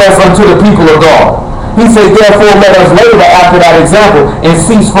remain a rest unto the people of God. He said, therefore let us labor after that example and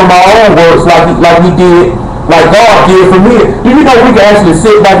cease from our own works like we did, like God did for me. Do you know we can actually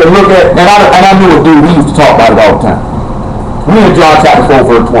sit back and look at, and I knew a dude, we used to talk about it all the time. We in John chapter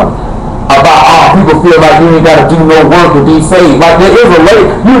 4 verse 20 about people feel like you ain't got to do no work to be saved. Like there is a labor.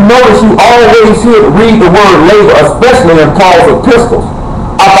 You notice you always should read the word labor, especially in Paul's epistles,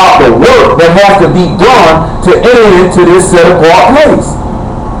 about the work that has to be done to enter into this set apart place,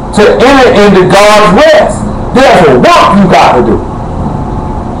 to enter into God's rest. There's a work you got to do.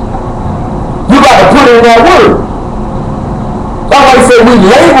 You got to put in that word. That's why I say we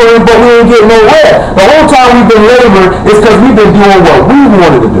laboring, but we ain't getting nowhere. The whole time we've been laboring is because we've been doing what we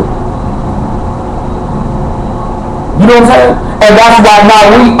wanted to do. You know what I'm saying? And that's why now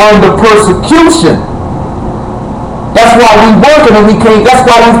we under persecution. That's why we working and we can't. That's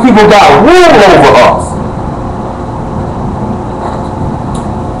why these people got rule over us.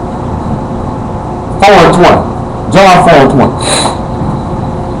 4:20. John 4:20.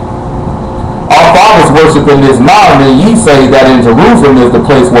 Our fathers worship in this mountain, and ye say that in Jerusalem is the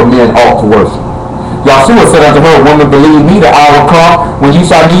place where men ought to worship. Yahshua said unto her, woman, believe me, the hour come when ye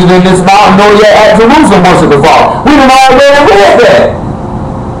shall neither in this mountain nor yet at Jerusalem worship the Father. We done already read that.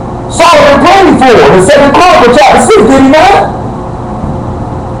 Solomon prayed for it in 2 Chronicles chapter 6, did he not?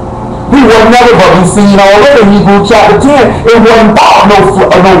 We were never, but we seen already in Hebrews chapter 10, it wasn't about no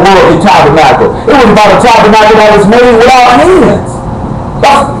worldly tabernacle. It was about a tabernacle that was made without hands.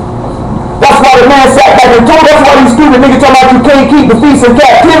 That's why the man sat back and told. That's why these stupid niggas talking about you can't keep the feast in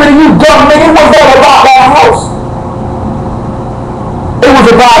captivity. You dumb nigga. It wasn't all about that house. It was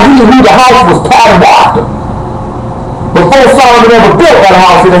about who the house was patterned after. Before Solomon ever built that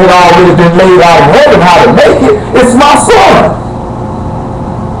house, it had already been laid out in heaven how to make it. It's my son.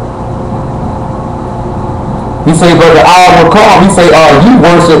 He say, but the hour will come. He say, you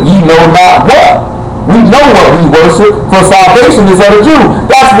worship, ye know not what. We know what we worship, for salvation is of the Jews.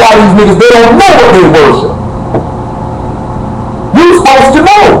 That's why these niggas, they don't know what they worship. You supposed to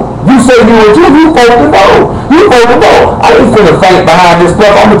know. You say you a Jew, you supposed to know. You supposed to know. I ain't finna fight behind this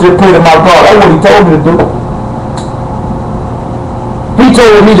stuff. I'm gonna just pray to my God. That's what he told me to do. He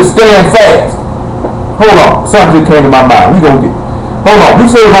told me to stand fast. Hold on, something came to my mind. Hold on. We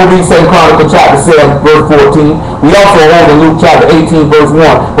say we're going to read 2 Chronicles chapter 7, verse 14. We also hold in Luke chapter 18, verse 1.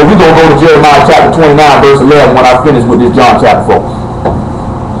 But we're going to go to Jeremiah chapter 29, verse 11 when I finish with this John chapter 4.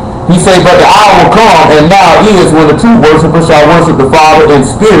 He said, but the hour will come, and now is, when the true worshipers shall worship the Father in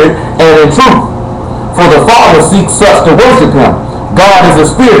spirit and in truth. For the Father seeks such to worship him. God is a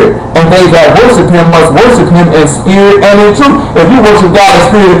spirit, and they that worship him must worship him in spirit and in truth. If you worship God in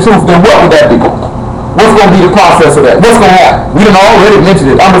spirit and truth, then what would that be? What's going to be the process of that? What's going to happen? We done already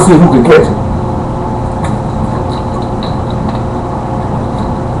mentioned it. I'm going to see who can catch it.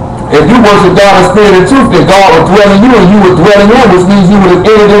 If you worship God in spirit and truth, then God will dwell in you and you will dwell in him, which means you would have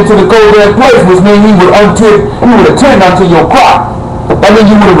entered into the Kodesh place, which means you would attend unto your crop. That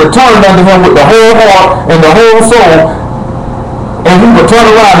means you would have returned unto him with the whole heart and the whole soul And he will turn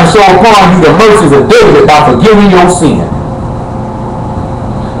around and show upon you the mercies of David by forgiving your sin.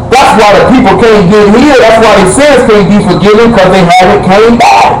 That's why the people can't get healed. That's why their sins can't be forgiven, because they haven't came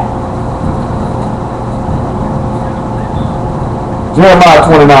back. Jeremiah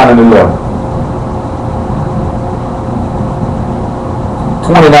 29 and 11.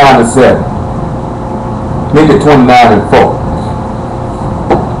 29 and 7. Make it 29 and 4.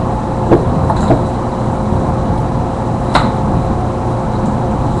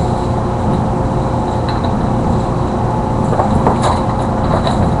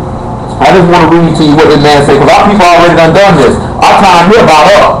 I just want to read to you what this man said, because our people already done this. Our time here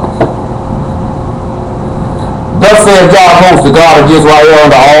about up. Thus saith Jah of hosts, the God of Israel,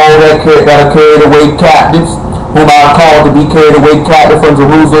 unto all that are carried away captives, whom I have called to be carried away captive from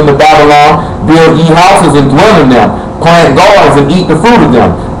Jerusalem to Babylon, build ye houses and dwell in them, plant gardens and eat the fruit of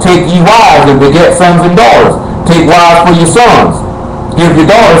them, take ye wives and beget sons and daughters, take wives for your sons, give your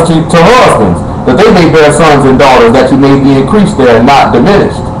daughters to husbands, that they may bear sons and daughters, that you may be increased there and not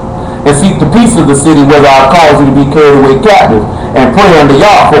diminished. And seek the peace of the city whether I cause you to be carried away captive, and pray unto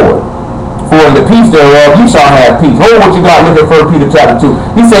Yah for it. For in the peace thereof you shall have peace. Hold what you got. Look at 1 Peter chapter 2.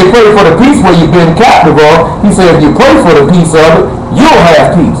 He said, pray for the peace where you've been captive of. He said, if you pray for the peace of it, you'll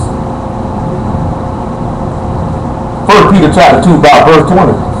have peace. 1 Peter chapter 2, about verse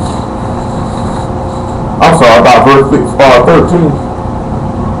 20. I'm sorry, about verse 13.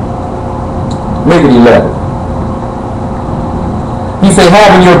 Make it 11. He said,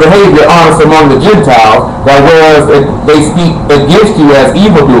 having your behavior honest among the Gentiles, that whereas they speak against you as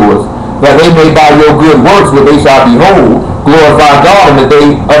evildoers, that they may by your good works, where they shall behold, glorify God in the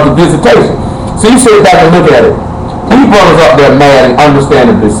day of the visitation. So you sit back and look at it. These brothers up there mad and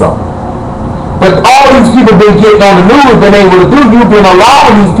understandably so. But all these people been getting on the news, been able to do, you've been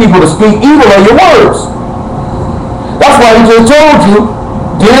allowing these people to speak evil of your words. That's why he just told you,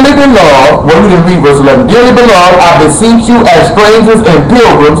 dearly beloved, well, we didn't read verse 11. Dearly beloved, I beseech you as strangers and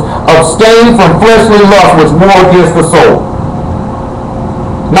pilgrims, abstain from fleshly lust which war against the soul.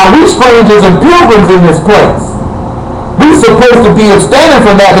 Now we strangers and pilgrims in this place. We're supposed to be abstaining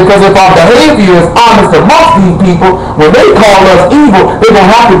from that, because if our behavior is honest amongst these people, when they call us evil, they're going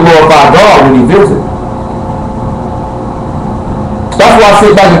to have to glorify God when he visits. That's why I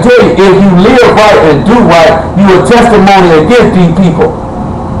sit back and tell you, if you live right and do right, you are testimony against these people.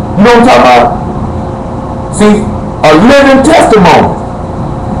 You know what I'm talking about? See, a living testimony.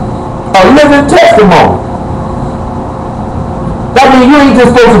 A living testimony. That means you ain't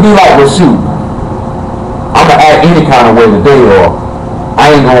just supposed to be like, well, shoot, I'm going to act any kind of way today, or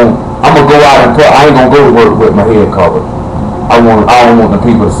I'm going to go out and I ain't going to go to work with my head covered. I don't want the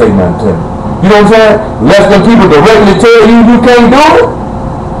people to say nothing to me. You know what I'm saying? Less than people directly tell you can't do it.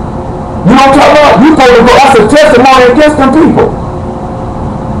 You know what I'm talking about? You supposed to go, that's a testimony against them people.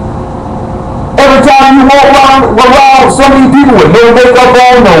 Every time you walk around some of these people with no makeup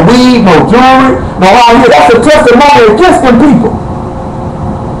on, no weed, no jewelry, no out here, that's a testimony against them people.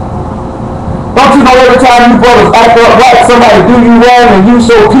 Don't you know every time you brothers act up right, somebody do you wrong and you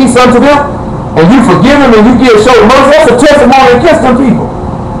show peace unto them, and you forgive them and you give show mercy, that's a testimony against them people.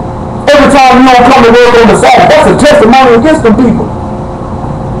 Every time you don't come to work on the Sabbath, that's a testimony against them people.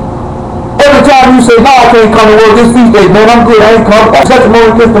 Every time you say, no, I can't come to work this feast day, man, I'm good, I ain't coming, that's a testimony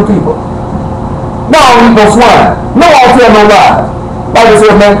against them people. No, I don't eat no swine. No, I don't tell no lies. Like I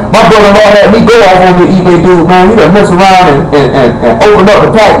said, man, my brother-in-law had me go off on the eBay dude, man. He done mess around and open up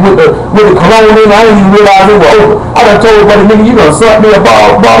the pack with the cologne in. I didn't even realize it was open. I done told buddy, nigga, you done sucked me a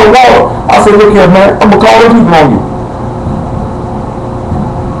bottle of water. I said, look here, man, I'm gonna call the people on you.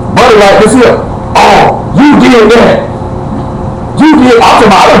 Buddy like this here. Oh, you did that. You did. I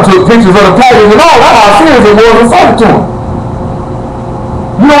done took pictures of the package and all. That's how serious it was and sent it to him.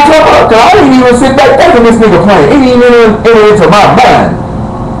 You know what I'm talking about? Cause I didn't even sit back thinking this nigga playing. It didn't even enter into my mind.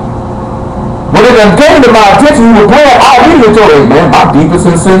 When it done came to my attention, he was playing, I immediately told him, man, my deepest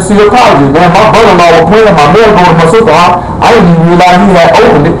and sincere apologies, man. My brother-in-law was playing, my mother going to my sister, I didn't even realize he had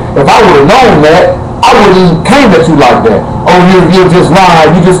opened it. If I would have known that, I wouldn't even came at you like that. Oh, you're just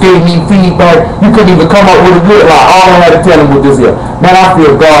lying. You just gave me feedback. You couldn't even come up with a good lie. All I had to tell him was this here. Man, I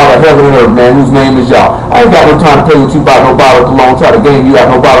fear God of heaven and earth, man, whose name is Yah. I ain't got no time to play with you about no bottle of cologne. Try to game you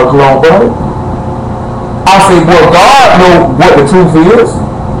out no bottle of cologne, brother. I say, well, God knows what the truth is.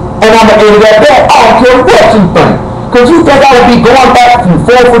 And I'm going to end it at that. I don't care what you think. Because you think I would be going back and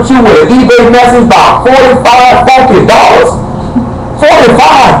forth with you with an eBay message about $45 funky dollars?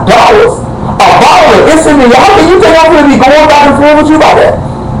 $45? A bottle of instant reality? You think I'm going to be going back and forth with you about that?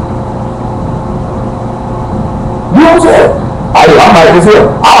 You know what I'm saying? I'm like this here.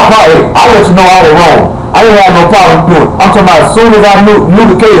 I'll let you know I was wrong. I didn't have no problem doing it. I'm talking about as soon as I knew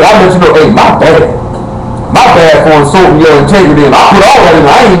the case, I let you know, hey, my bad. My bad for insulting your integrity. And I put all that in.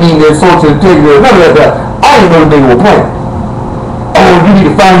 I ain't even insult your integrity or none of that. I ain't know the nigga was playing. Oh, you need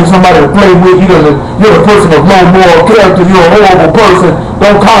to find you somebody to play with. You're a person of low moral character. You're a horrible person.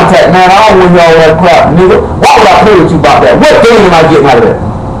 Don't contact, man. I don't want y'all that crap, nigga. Why would I play with you about that? What gain am I getting out of that?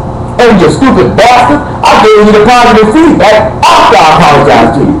 And you stupid bastard, I gave you the positive feedback after I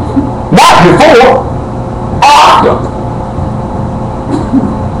apologized to you. Not before. After.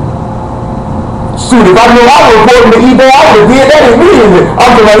 Shoot, if I knew I was reporting to eBay, I would have did that immediately.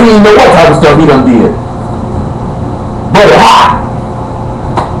 I'm talking about he didn't know what type of stuff he done did. But it hot.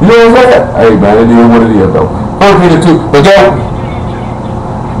 You know what I'm saying? Hey man, it is what it is though. 1 Peter 2. But Joe,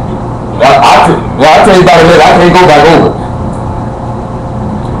 I'll tell you about it later. I can't go back over it.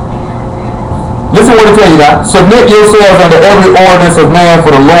 Listen what it tell you now. Submit yourselves under every ordinance of man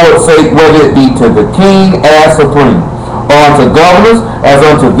for the Lord's sake, whether it be to the king as supreme, or unto governors as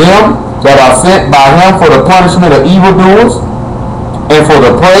unto them that are sent by him for the punishment of evildoers, and for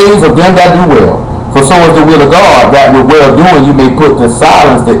the praise of them that do well. For so is the will of God, that with well doing you may put to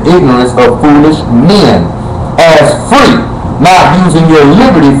silence the ignorance of foolish men, as free, not using your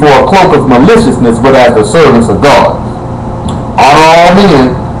liberty for a cloak of maliciousness, but as the servants of God. Honor all men,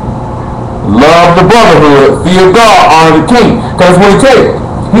 love the brotherhood, fear God, honor the king. Because what he tell you,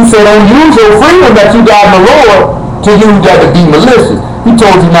 he said, don't use your freedom that you got in the Lord to use that to be malicious. He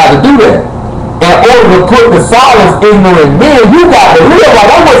told you not to do that. In order to put to silence ignorant men, you got to realize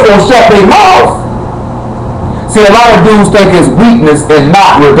I'm what's going to shut their mouth. See, a lot of dudes think it's weakness and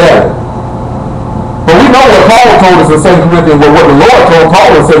not rebellion. But we know what Paul told us in 2 Corinthians, well, what the Lord told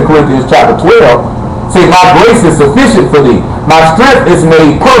Paul in 2 Corinthians chapter 12. See, my grace is sufficient for thee. My strength is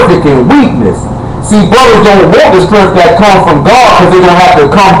made perfect in weakness. See, brothers don't want the strength that comes from God because they're going to have to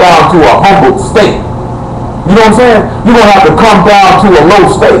come down to a humbled state. You know what I'm saying? You're going to have to come down to a low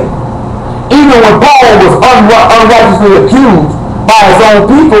state. Even when Paul was unrighteously accused by his own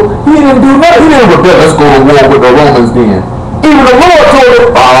people, he didn't do nothing. He didn't rebel. Let's go to war with the Romans then. Even the Lord told him,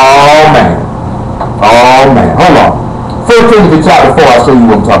 oh man. Hold on. 1 Timothy chapter 4, I'll show you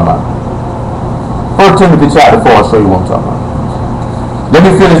what I'm talking about. 1 Timothy chapter 4, I'll show you what I'm talking about. Let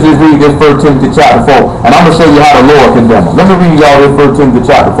me finish this, read this 1 Timothy chapter 4, and I'm going to show you how the Lord condemned them. Let me read y'all this 1 Timothy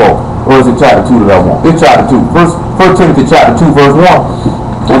chapter 4. Or is it chapter 2 that I want? It's chapter 2. 1 Timothy chapter 2, verse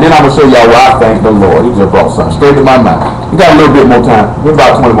 1. And then I'm going to show y'all why I thank the Lord. He just brought something straight to my mind. We got a little bit more time. We're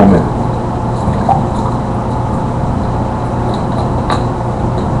about 20 more minutes.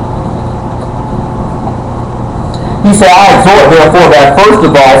 He said, I exhort therefore that first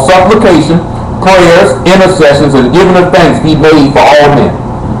of all supplication, prayers, intercessions, and giving of thanks be made for all men.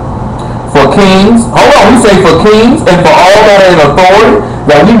 For kings, he say for kings and for all that are in authority,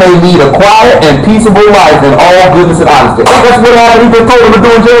 that we may lead a quiet and peaceable life in all goodness and honesty. That's what he been told him to do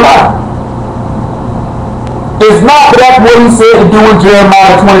in Jeremiah. It's not that that's what he said to do in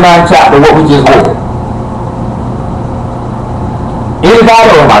Jeremiah 29 chapter, what we just read. Anybody,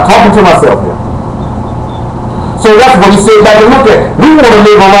 or am I talking to myself here? So that's what he said back to look at. We want to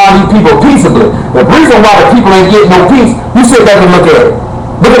live around these people peaceably. The reason why the people ain't getting no peace, you sit back and look at it.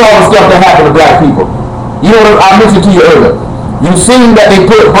 Look at all the stuff that happened to black people. You know what I mentioned to you earlier. You seen that they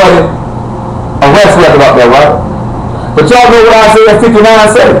put Buddy arrest record up there, right? But y'all know what Isaiah 59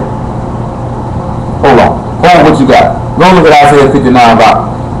 said? Hold on, what you got? Don't look at Isaiah 59 about.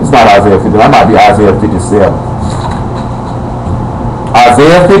 It's not Isaiah 59, it might be Isaiah 57.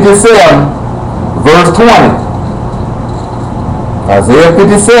 Isaiah 57, verse 20. Isaiah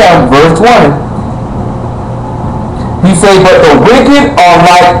 57, verse 20. He said, but the wicked are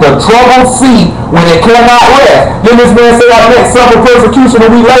like the troubled sea when it cannot rest. Then this man said, I met suffer persecution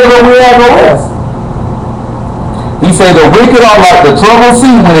and we labor and we have no rest. He said, the wicked are like the troubled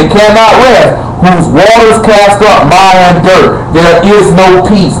sea when it cannot rest, whose waters cast up mire and dirt. There is no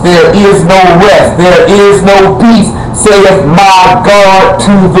peace. There is no rest. There is no peace, saith my God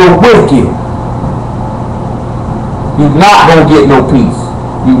to the wicked. You're not going to get no peace.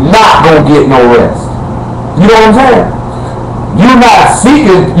 You're not going to get no rest. You know what I'm saying? You're not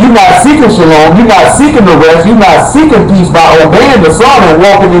seeking shalom. You're not seeking the rest. You're not seeking peace by obeying the Son and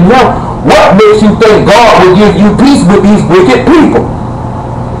walking in Him. What makes you think God will give you peace with these wicked people?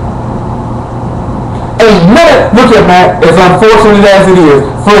 Ain't nothing. Look at man. As unfortunate as it is,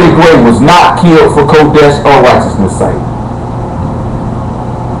 Freddie Gray was not killed for Kodesh or righteousness' sake.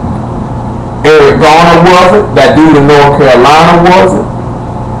 Eric Garner wasn't. That dude in North Carolina wasn't.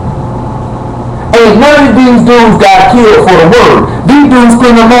 Ain't none of these dudes got killed for the word. These dudes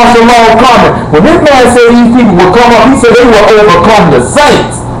screaming martial law coming. When this man said these people would come up, he said they would overcome the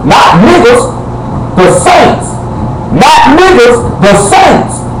saints, not niggas. The saints. Not niggas, the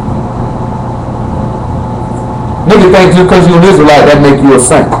saints. Nigga think just because you're an Israelite that make you a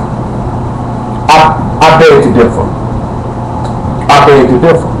saint. I beg to differ. I beg to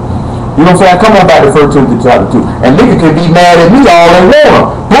differ. You know what I'm saying? Come on back to 1 Timothy chapter 2. And nigga can be mad at me all they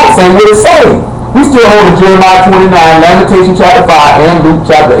want. Books ain't what it say. We still holding Jeremiah 29, Lamentation chapter 5, and Luke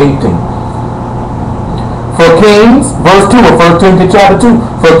chapter 18. For kings, verse 2 of 1 Timothy chapter 2.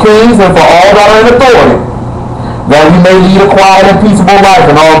 For kings and for all that are in authority, that we may lead a quiet and peaceable life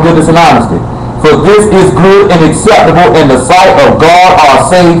in all goodness and honesty. For this is good and acceptable in the sight of God our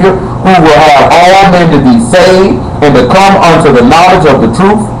Savior, who will have all men to be saved and to come unto the knowledge of the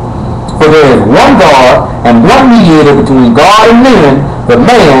truth. For there is one God and one mediator between God and men, the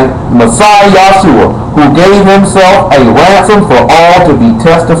man, Messiah Yahshua, who gave himself a ransom for all to be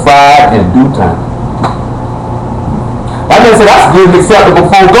testified in due time. Like I said, that's good and acceptable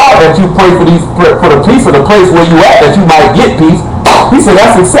for God that you pray for the peace of the place where you at, that you might get peace. He said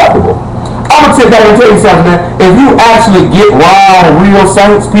that's acceptable. I'm going to sit back and tell you something, man. If you actually get around real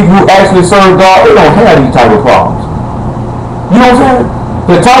saints, people who actually serve God, they don't have these type of problems. You know what I'm saying?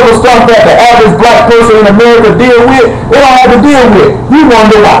 The type of stuff that the average black person in America deal with, they don't have to deal with. You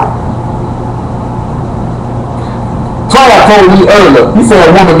wonder why. Trav told me earlier, he said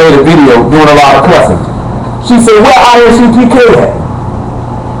a woman made a video doing a lot of cussing. She said, where ISUPK at?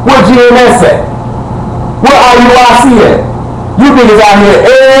 Where GMS at? Where IUIC at? You niggas out here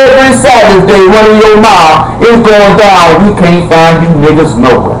every Saturday running your mouth. It's going down. We can't find you niggas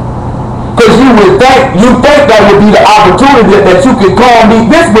nowhere. Because you think that would be the opportunity that you could call me.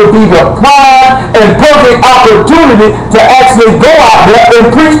 This would be the prime and perfect opportunity to actually go out there and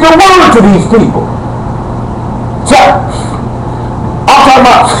preach the word to these people. So, I'm talking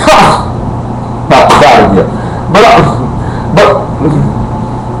about, not out of here. But I'm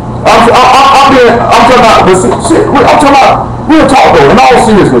talking about this shit. I'm talking about real talk though, in all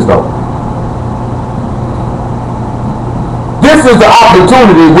seriousness though. This is the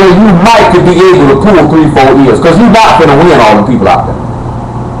opportunity where you might could be able to pull 3-4 years, because you're not gonna win all the people out there.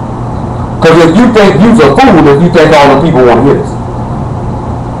 Because if you think you're a fool if you think all the people want to hear this.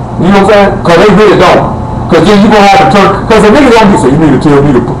 You know what I'm saying? Because they really don't. Because then you're gonna have to turn. Because the niggas don't be saying, you need to tell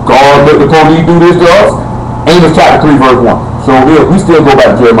me to God let the police do this to us. Amos chapter 3 verse 1. So we still go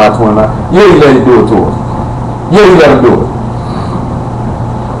back to Jeremiah 29. Yeah, he let it do it to us. Yeah, he let him do it.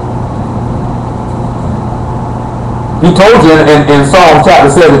 He told you in Psalm chapter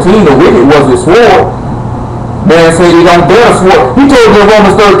 17, the wicked was his sword. Man said he don't bear a sword. He told you in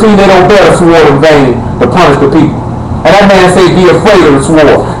Romans 13 they don't bear a sword in vain to punish the people. And that man said be afraid of the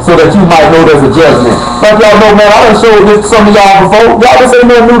sword so that you might know there's a judgment. Like y'all know, man, I done showed this to some of y'all before. Y'all just ain't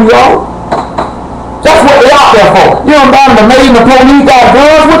nothing new to y'all. That's what they out there for. You know, man, the maid and the police got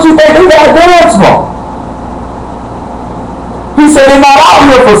guns. What you think they got guns for? He said they're not out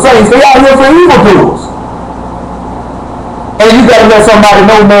here for saints. They out here for evildoers. And you gotta let somebody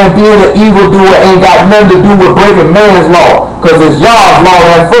know, man, being an evildoer ain't got nothing to do with breaking man's law. Because it's Yah's law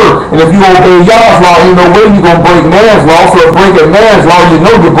at first. And if you obey Yah's law, ain't no way you gonna break man's law. So if breaking man's law, you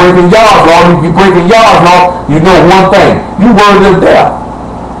know you're breaking Yah's law. And if you're breaking Yah's law, you know one thing. You worthy of death.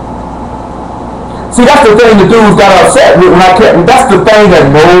 See, that's the thing the dudes got upset with when I kept. That's the thing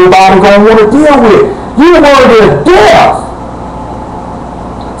that nobody gonna want to deal with. You worthy of death.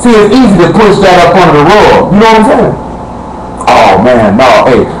 See, it's easy to push that up under the rug. You know what I'm saying? Oh man, no,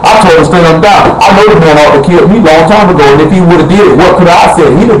 hey, I told him stand him down. I know the man ought to kill me a long time ago, and if he would have did it, what could I have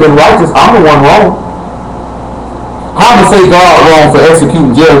said? He'd have been righteous. I'm the one wrong. How to say God wrong for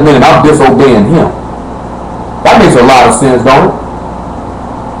executing judgment and I'm disobeying him? That makes a lot of sense, don't it?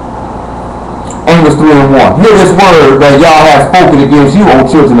 Amos 3:1. Hear this word that Yah has spoken against you, O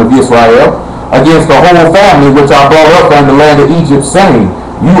children of Israel, against the whole family which I brought up from the land of Egypt, saying,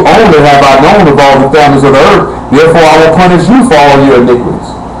 you only have I known of all the families of the earth, therefore I will punish you for all your iniquities.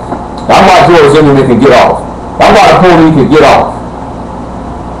 That's why George Zimmerman can get off. That's why the police can get off.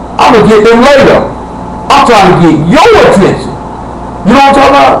 I'm going to get them later. I'm trying to get your attention. You know what I'm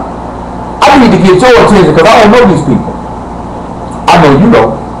talking about? I need to get your attention because I don't know these people. I know you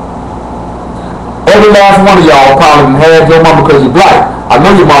know. Every last one of y'all probably had your mama because you're black. I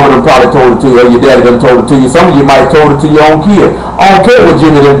know your mama done probably told it to you, or your daddy done told it to you. Some of you might have told it to your own kid. I don't care what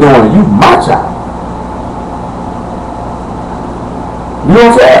Jimmy done doing. You my child. You know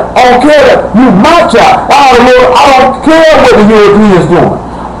what I'm saying? I don't care. You my child. I don't care what the Europeans doing.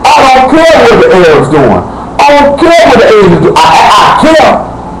 I don't care what the Arabs doing. I don't care what the Asians do. I care,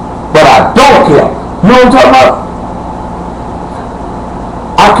 but I don't care. You know what I'm talking about?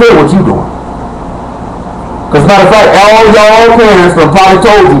 I care what you doing. Because matter of fact, all y'all parents from probably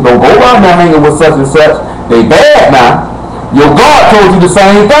told you, don't go around there hanging with such and such. They bad now. Your God told you the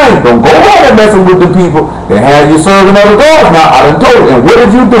same thing. Don't go around there messing with the people that have you serving other gods now. I done told you. And what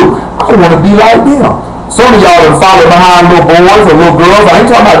did you do? I want to be like them. Some of y'all done follow behind little boys or little girls. I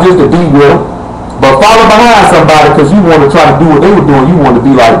ain't talking about just to be with them. But follow behind somebody because you want to try to do what they were doing. You want to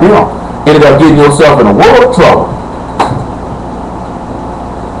be like them. Ended up getting yourself in a world of trouble.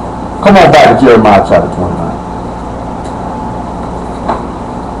 Come on back to Jeremiah chapter 29.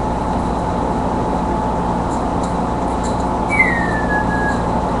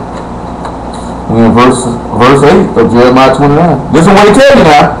 We're in verse 8 of Jeremiah 29. Listen what he tells you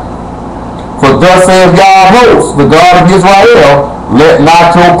now. For thus saith Yahweh hosts, the God of Israel, let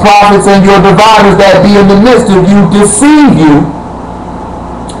not your prophets and your diviners that be in the midst of you deceive you,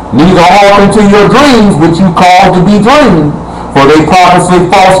 neither hearken to your dreams which you call to be dreamed. For they prophesy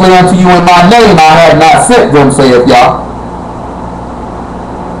falsely unto you in my name. I have not sent them, saith Yah.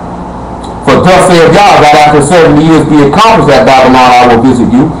 For thus saith Yah, that after 70 years be accomplished at Babylon, I will visit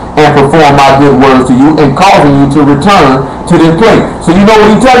you and perform my good words to you and causing you to return to this place. So you know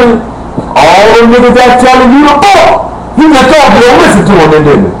what he's telling you? All the niggas that's telling you the book, you just thought you don't listen to them,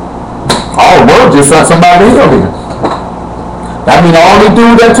 didn't you? All the words just sent somebody to heal here. That means the only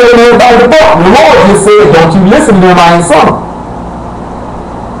dude that telling everybody the book, the Lord just said, don't you listen to them, I ain't son.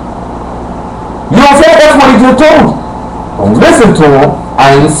 You know what I'm saying? That's what he just told you. Don't listen to him,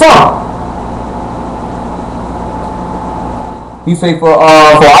 I ain't son. He say, for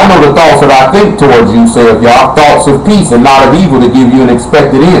I know the thoughts that I think towards you, saith Yah, thoughts of peace and not of evil, to give you an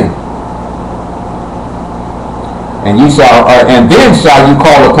expected end. And you shall, and then shall you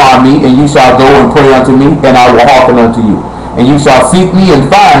call upon me, and you shall go and pray unto me, and I will hearken unto you. And you shall seek me and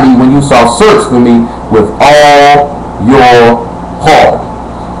find me when you shall search for me with all your heart.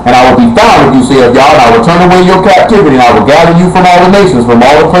 And I will be found of you, saith Yah, and I will turn away your captivity, and I will gather you from all the nations, from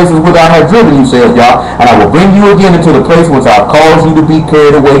all the places whither I have driven you, saith Yah, and I will bring you again into the place which I have caused you to be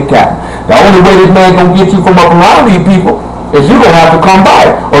carried away captive. The only way this man gonna get you from up around these people is you're gonna have to come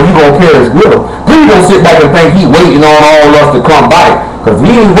by, or you're gonna perish with him. Please don't sit back and think he's waiting on all of us to come by, because he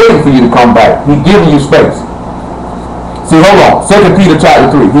ain't waiting for you to come back. He's giving you space. See, hold on. 2 Peter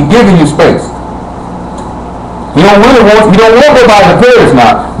chapter 3. He's giving you space. He don't want nobody to perish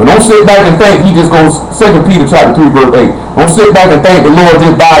now. But don't sit back and think he just goes 2 Peter chapter 3 verse 8. Don't sit back and think the Lord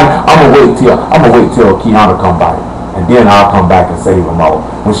just died. I'm gonna wait till Kiana come by. And then I'll come back and save them all.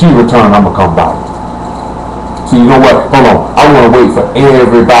 When she returns, I'm gonna come back. So you know what? Hold on. I want to wait for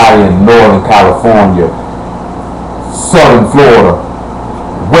everybody in Northern California, Southern Florida,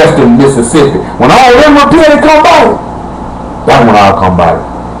 Western Mississippi. When all of them repent and come back, that's when I'll come back.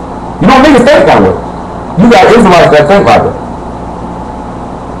 You know, niggas think that way. You got Israelites that think like that.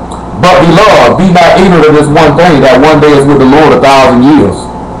 But beloved, be not ignorant of this one thing, that one day is with the Lord 1,000 years,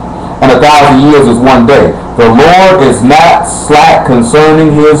 and 1,000 years is one day. The Lord is not slack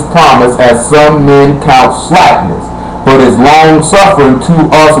concerning his promise, as some men count slackness, but is long suffering to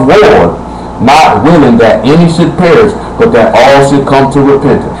us ward, not willing that any should perish, but that all should come to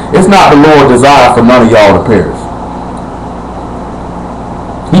repentance. It's not the Lord's desire for none of y'all to perish.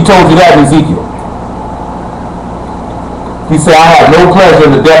 He told you that in Ezekiel. He said, I have no pleasure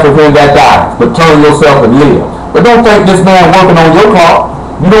in the death of him that dies, but turn yourself and live. But don't think this man working on your clock.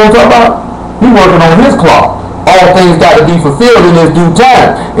 You know what I'm talking about? He working on his clock. All things got to be fulfilled in his due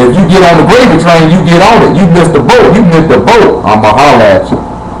time. If you get on the gravy train, you get on it. You missed the boat. You missed the boat. I'ma holler at you.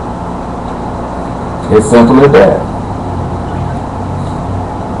 It's simple as that.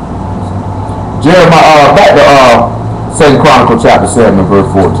 Jeremiah, back to 2 Chronicles chapter 7 and verse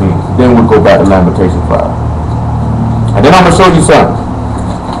 14. Then we'll go back to Lamentation 5. And then I'm going to show you something.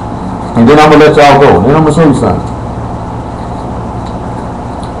 And then I'm going to let y'all go. Then I'm going to show you something.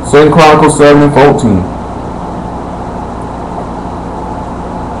 2 Chronicles 7 and 14.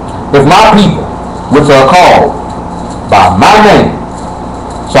 If my people, which are called by my name,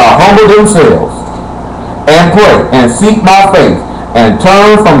 shall humble themselves, and pray, and seek my face, and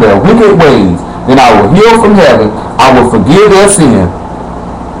turn from their wicked ways, then I will hear from heaven, I will forgive their sin,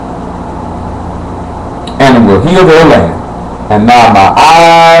 and will heal their land. And now my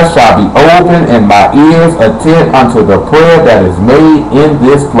eyes shall be open, and my ears attend unto the prayer that is made in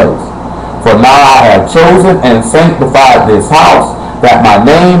this place. For now I have chosen and sanctified this house, that my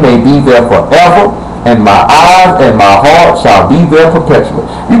name may be there forever, and my eyes and my heart shall be there perpetually.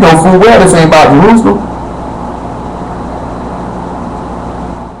 You know full well this ain't about Jerusalem.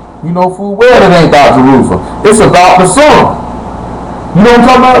 You know full well it ain't about Jerusalem. It's about the Son. You know what I'm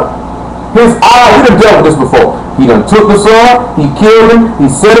talking about? His eyes, we done dealt with this before. He done took the son, he killed him, he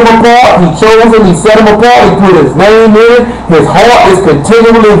set him apart, he chose him, he set him apart, he put his name in it, his heart is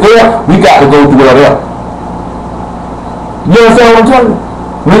continually there. We got to go dwell there. You understand what I'm telling you?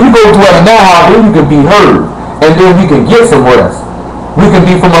 When you go dwell now, then you can be heard, and then we can get some rest. We can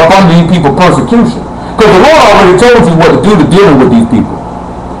be from up under these people persecution. Because the Lord already told you what to do to deal with these people.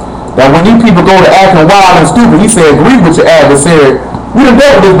 That when these people go to acting wild and stupid, he said, agree with your adversary. We done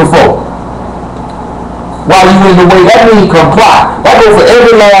dealt with this before. While you in the way, that means comply. That goes for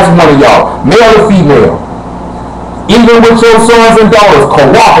every last one of y'all, male or female. Even with your sons and daughters,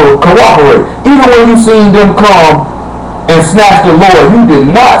 cooperate. Even when you seen them come and snatch the Lord, you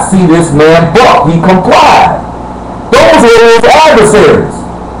did not see this man buck. He complied. Those are his adversaries.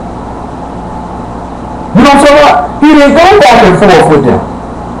 You know what I'm talking about? He didn't go back and forth with them.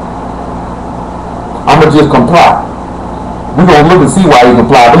 I'm going to just comply. We're going to look and see why he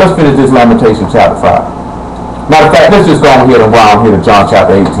complied. But let's finish this Lamentation chapter 5. Matter of fact, let's just go ahead and round here to John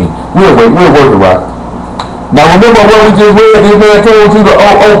chapter 18. We'll work it right. Now remember what we just read, this man told you to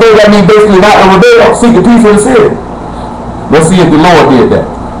obey, that means basically not to rebel, seek the peace of the city. Let's see if the Lord did that.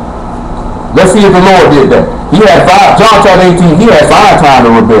 Let's see if the Lord did that. He had John chapter 18, he had 5 times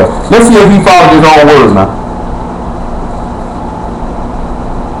to rebel. Let's see if he followed his own words now.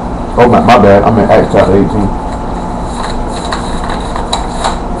 Oh my bad, I'm in Acts chapter 18.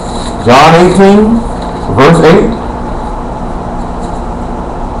 John 18, verse 8.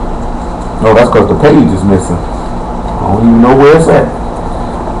 No, that's because the page is missing. I don't even know where it's at.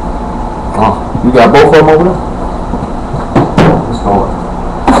 You got both of them over there? Let's go.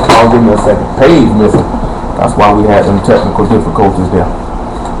 I'll give me a second. Page missing. That's why we had them technical difficulties there.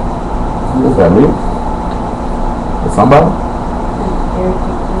 Who is that, me? Is somebody?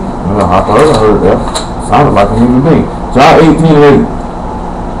 I thought I heard that. Sounded like a human being. John 18:8.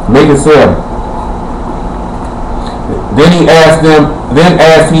 Make it 7. Then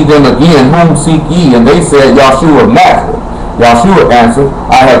asked he them again, whom seek ye? And they said, Yahshua of Nazareth. Yahshua answered,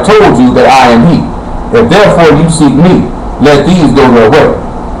 I have told you that I am he. If therefore you seek me, let these go their way,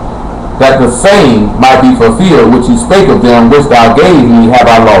 that the saying might be fulfilled which he spake of them, which thou gave me, have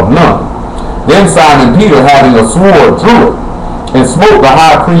I lost none. Then Simon Peter, having a sword, drew it, and smote the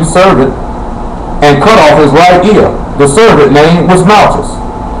high priest's servant, and cut off his right ear. The servant name was Malchus.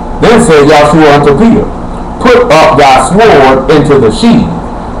 Then said Yahshua unto Peter, put up thy sword into the sheath.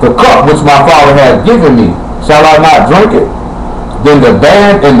 The cup which my Father hath given me, shall I not drink it? Then the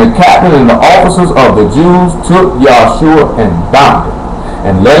band and the captain and the officers of the Jews took Yahshua and bound him,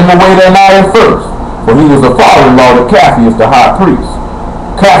 and led him away that night first, for he was the father-in-law to Caiaphas the high priest.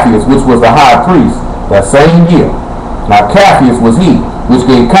 Caiaphas, which was the high priest that same year. Now Caiaphas was he which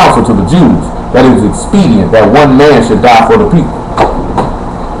gave counsel to the Jews, that it was expedient that one man should die for the people.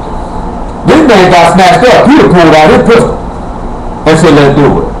 This man got snatched up. Peter pulled out his pistol and said, let's do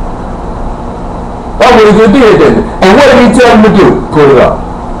it. That's what he just did, didn't he? And what did he tell him to do? Put it up.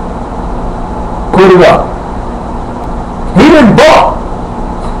 Put it up. He didn't buck.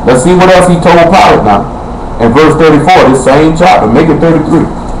 Let's see what else he told Pilate now. In verse 34, this same chapter, make it 33.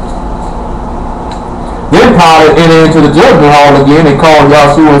 Then Pilate entered into the judgment hall again and called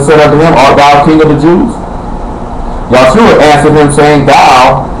Yahshua and said unto him, art thou king of the Jews? Yahshua answered him, saying,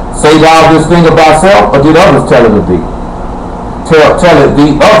 say thou this thing of thyself, or did others tell it of thee? Tell it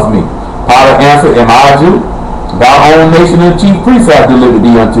thee of me. Pilate answered, am I a Jew? Thy own nation and chief priests have delivered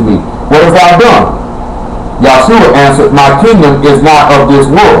thee unto me. What hast thou done? Yahshua answered, my kingdom is not of this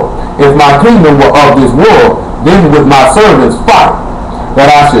world. If my kingdom were of this world, then would my servants fight, that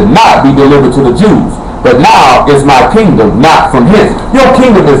I should not be delivered to the Jews. But now is my kingdom not from hence. Your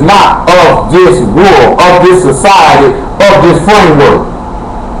kingdom is not of this world, of this society, of this framework.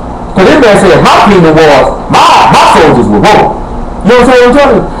 Because this man said, my kingdom was, my soldiers were wrong. You know what I'm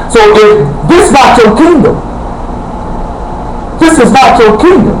telling you? So if this is not your kingdom, this is not your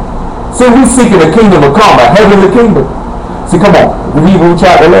kingdom. See, we seeking a kingdom of come, a heavenly kingdom. See, come on, Hebrews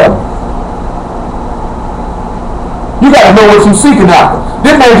chapter 11. You got to know what you're seeking after.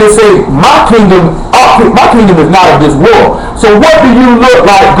 This man just say, my kingdom is not of this world. So what do you look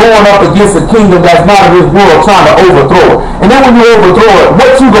like going up against a kingdom that's not of this world, trying to overthrow it? And then when you overthrow it,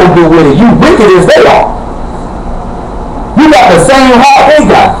 what you gonna do with it? You wicked as they are. You got the same heart they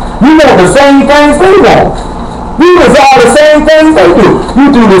got. You want the same things they want. You desire the same things they do. You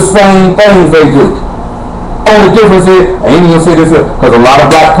do the same things they do. Only difference is, I ain't even say this here, because a lot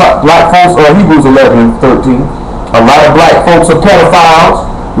of black folks, Hebrews 11 and 13, a lot of black folks are pedophiles.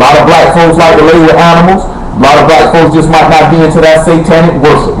 A lot of black folks like to lay with animals. A lot of black folks just might not be into that satanic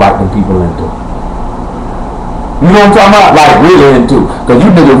worship like them people into. You know what I'm talking about? Like really into. Cause you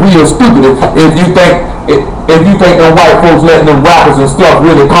niggas real stupid if you think them white folks letting them rappers and stuff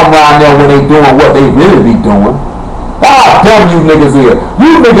really come around there when they doing what they really be doing. How dumb you niggas is.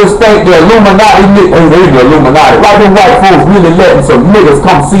 You niggas think the Illuminati, they the Illuminati. Like them white folks really letting some niggas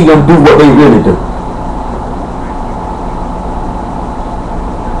come see them do what they really do.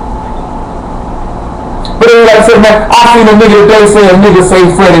 But then like I said, man, I seen a nigga today say a nigga say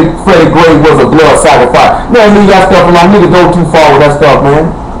Freddie Gray was a blood sacrifice. Man, leave that stuff alone. Nigga go too far with that stuff, man.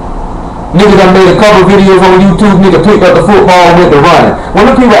 Nigga done made a couple videos on YouTube, nigga picked up the football and went to running.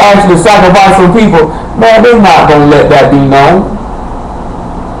 When the people actually sacrifice some people, man, they not gonna let that be known.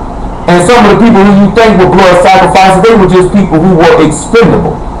 And some of the people who you think were blood sacrifices, they were just people who were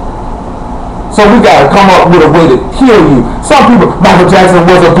expendable. So we gotta come up with a way to kill you. Some people, Michael Jackson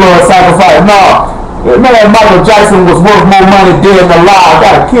was a blood sacrifice. No. Man, Michael Jackson was worth more money dead than alive.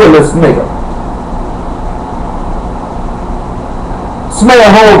 Gotta kill this nigga. Smear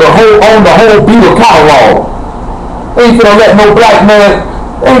on the whole Beatle catalog. Ain't finna let no black man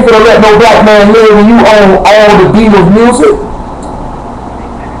live when you own all the Beatles music.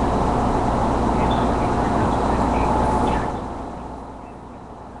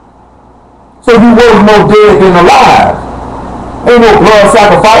 So you worth more dead than alive. Ain't no blood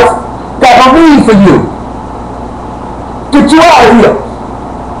sacrifice. Got no need for you. Get you out of here.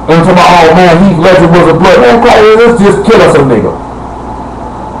 And to my oh man, Heath Ledger was a blood man. Let's just kill us a nigga.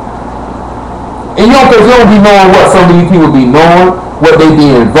 And you don't be knowing what some of these people be knowing, what they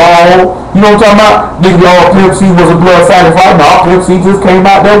be involved. You know what I'm talking about? Nigga, all Pimp C was a blood sacrifice. No, Pimp C just came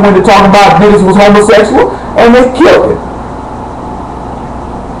out there when they talking about niggas was homosexual and they killed it.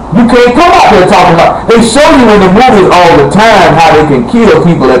 You can't come out there talking about. They show you in the movies all the time how they can kill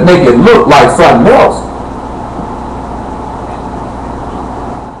people that make it look like something else.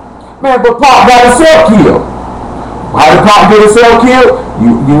 Man, but Pop got himself killed. How did Pop get himself killed?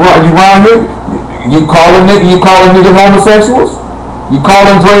 You around here? You calling niggas homosexuals? You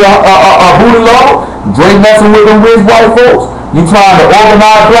calling Dre a booty lord? Dre messing with them rich white folks? You trying to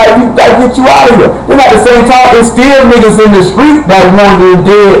organize black people? That get you out of here. Then at the same time, there's still niggas in the street that want them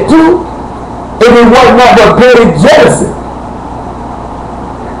dead too. If it wasn't nothing but petty jealousy.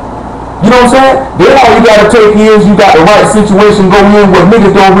 You know what I'm saying? Then all you gotta take is you got the right situation go in where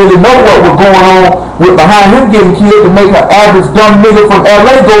niggas don't really know what was going on with behind him getting killed to make an average dumb nigga from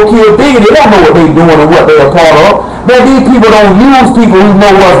LA go kill Biggie. They don't know what they doing and what they're a part of. Man, these people don't use people who know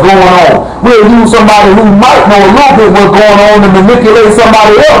what's going on. We'll use somebody who might know a little bit what's going on and manipulate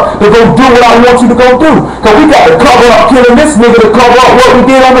somebody else to go do what I want you to go do. Cause we got to cover up killing this nigga to cover up what we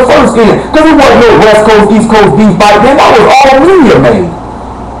did on the first end. Cause it wasn't no West Coast, East Coast beef fight then. That was all media made.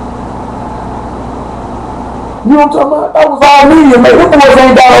 You know what I'm talking about? That was all media made. Them boys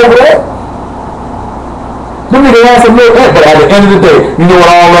ain't got over that. Them niggas had some little but at the end of the day, you know what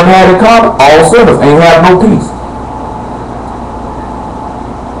all of them had in common? All sinners ain't have no peace.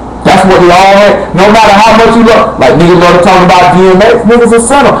 That's what they all had. No matter how much you love, like niggas love to talk about DMX, niggas a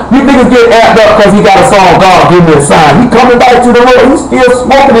sinner. You niggas get amped up because he got a song, God give me a sign. He coming back to the road, he's still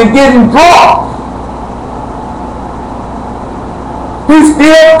smoking and getting drunk. He's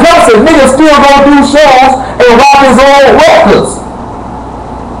still cussing. Niggas still gonna do shows and rock his own records.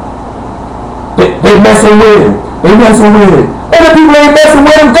 They messing with him. They messing with him. And the people ain't messing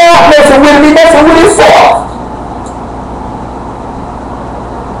with him, God messing with him. He messing with himself.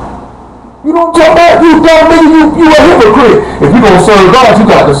 You know what I'm talking about? You dumb nigga, you a hypocrite. If you gonna serve God, you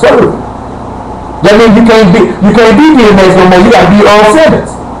got to serve him. That means you can't be DMX no more. You gotta be all sinners.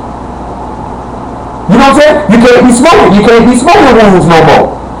 You know what I'm saying? You can't be smoking. You can't be smoking rooms no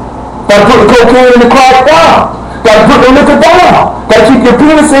more. Gotta put the cocaine and the crack down. Gotta put the liquor down. Gotta keep your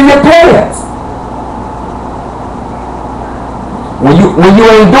penis in your pants. When you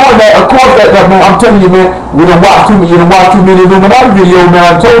ain't doing that, of course that man, I'm telling you, man, you done watch too many Illuminati videos, man.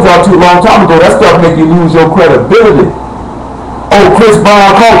 I told y'all too long time ago, that stuff make you lose your credibility. Oh, Chris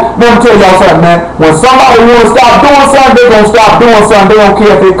Brown, let me tell y'all something, man. When somebody wanna stop doing something, they gonna stop doing something. They don't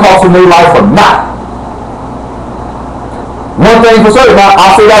care if it costs them their life or not. One thing for certain,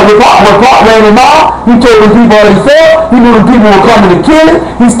 I say that when Pop ran him out, he told the people how he felt. He knew the people were coming to kill him.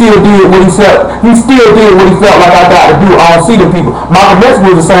 He still did what he felt. He still did what he felt like I got to do. I don't see the people. Malcolm X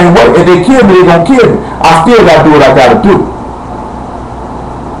was the same way. If they kill me, they gonna kill me. I still got to do what I got to do.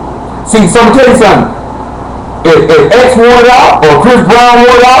 See, so I'm gonna tell you something. If X wanted out or Chris Brown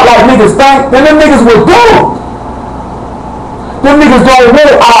wanted out like niggas think, then them niggas will do it. Them niggas don't want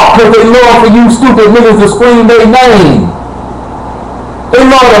it out because they love for you stupid niggas to scream their name. They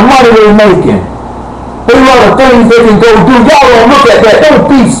love the money they're making. They love the things they can go do. Y'all don't look at that. Don't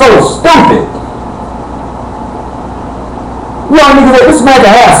be so stupid. Young niggas that this man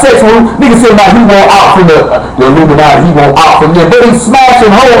can have sex with. Niggas say now he won't out from the Illuminati, he won't out from them. But he's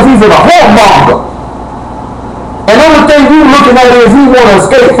smashing hoes, he's in a whoremonger. And the only thing you looking at is he want to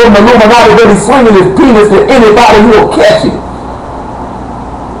escape from the Illuminati, but he's swinging his penis to anybody who will catch it.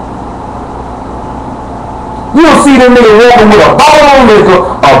 You'll see them niggas walking with a bottle of liquor,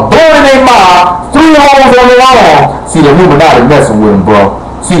 a bone in their mouth, 3 holes on their arm. See the Illuminati messing with him, bro.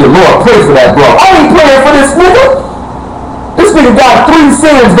 See the Lord pray for that, bro. I ain't praying for this nigga. This nigga got 3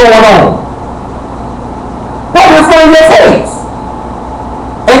 sins going on. Right in front of your face.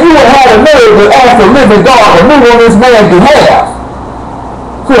 And you would have the nerve to ask the living God to move on this man's behalf.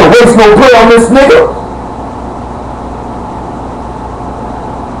 You don't waste no prayer on this nigga.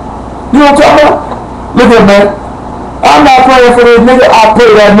 You know what I'm talking about? Look at man. I'm not praying for this nigga. I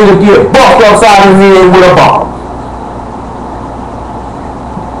pray that nigga get buffed upside his head with a ball.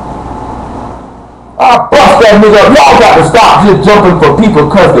 I bust that nigga up. Y'all got to stop just jumping for people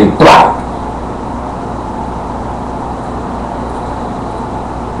because they black.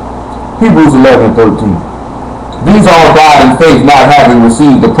 Hebrews 11:13. These all died in faith, not having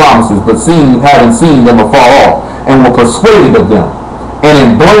received the promises, but having seen them afar off, and were persuaded of them,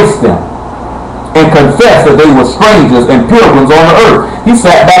 and embraced them, and confessed that they were strangers and pilgrims on the earth. He just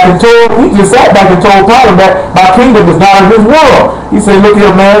sat back and told Pilate that my kingdom is not in this world. He said, look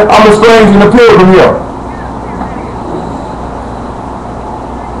here, man, I'm a stranger and a pilgrim here.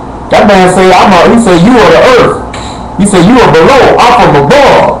 That man said, he said, you are the earth. He said, you are below, I'm from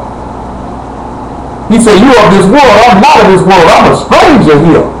above. He said, you are of this world, I'm not of this world, I'm a stranger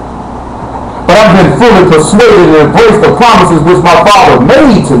here. But I've been fully persuaded and embraced the promises which my Father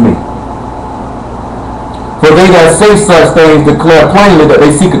made to me. For they that say such things declare plainly that they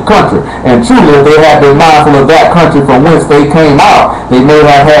seek a country. And truly, if they had been mindful of that country from whence they came out, they may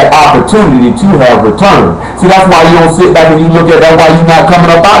have had opportunity to have returned. See, that's why you don't sit back and you look at that, why you're not coming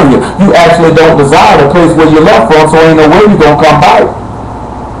up out of here. You actually don't desire the place where you left from, so ain't no way you're going to come back.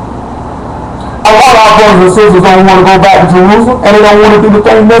 A lot of our brothers and sisters don't want to go back to Jerusalem, and they don't want to do the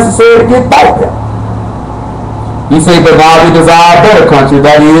thing necessary to get back there. He said, but now they desire a better country,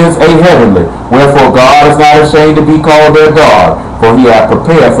 that is, a heavenly. Wherefore God is not ashamed to be called their God, for he hath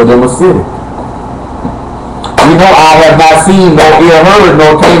prepared for them a city. You know, I have not seen, nor ear heard,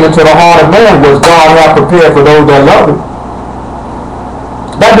 nor came into the heart of man, which God hath prepared for those that love him.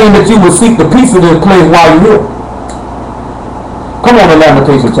 That means that you will seek the peace of this place while you're here. Come on to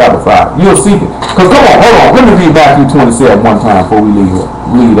Lamentations chapter 5. You'll seek it. Because come on, hold on. Let me read Matthew 27 one time before we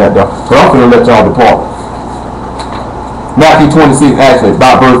leave that door. So I'm going to let y'all depart. Matthew 26, actually,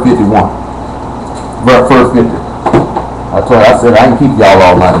 about verse 51. Verse 50. I said I can keep y'all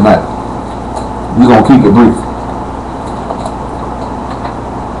all night tonight. We're going to keep it brief.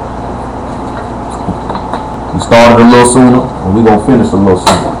 We started a little sooner, and we're going to finish a little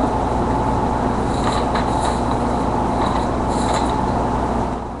sooner.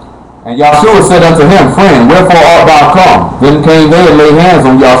 And Yahshua said unto him, Friend, wherefore art thou come? Then came they and laid hands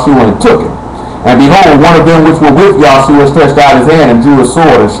on Yahshua and took him. And behold, one of them which were with Yahshua stretched out his hand and drew a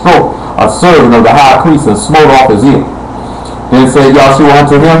sword and struck a servant of the high priest and smote off his ear. Then said Yahshua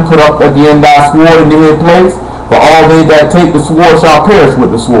unto him, Put up again thy sword in his place, for all they that take the sword shall perish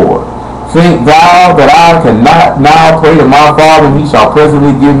with the sword. Think thou that I cannot now pray to my Father, and he shall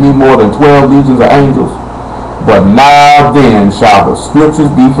presently give me more than 12 legions of angels? But now then shall the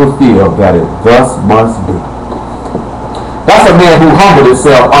scriptures be fulfilled, that it thus must be. That's a man who humbled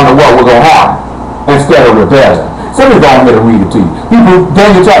himself under what was going to happen instead of rebellion. Somebody go ahead and read it to you.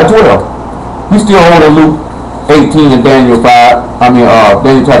 Daniel chapter 12. You still holding Luke 18 and Daniel 5.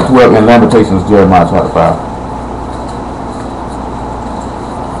 Daniel chapter 12 and Lamentations, Jeremiah chapter 5.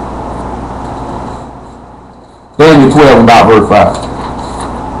 Daniel 12 and about verse 5.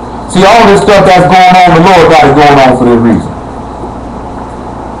 See, all this stuff that's going on, the Lord got it going on for this reason.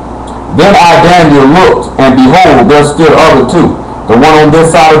 Then I, Daniel, looked, and behold, there stood other two, the one on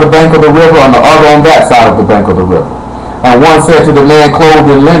this side of the bank of the river, and the other on that side of the bank of the river. And one said to the man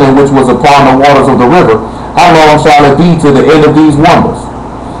clothed in linen, which was upon the waters of the river, How long shall it be to the end of these wonders?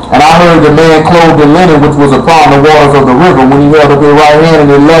 And I heard the man clothed in linen, which was upon the waters of the river, when he held up his right hand and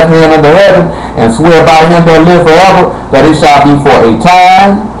his left hand under heaven, and swear by him that live forever, that it shall be for a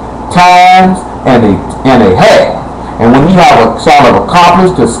time, times, and a half. And when he shall have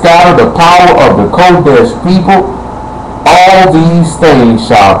accomplished to scatter the power of the Kodesh people, all these things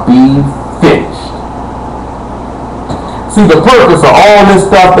shall be finished. See, the purpose of all this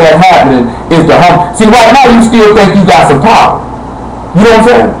stuff that's happening is to humble. See, right now you still think you got some power. You know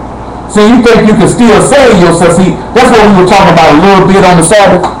what I'm saying? See, you think you can still save yourself. See, that's what we were talking about a little bit on the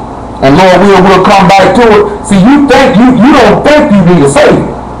Sabbath. And Lord will come back to it. See, you don't think you need a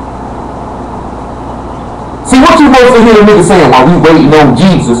Savior. See, what you supposed to hear the niggas saying while we waiting on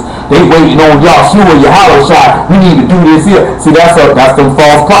Jesus, they waiting on Yahshua, Yahushua, we need to do this here. See, that's them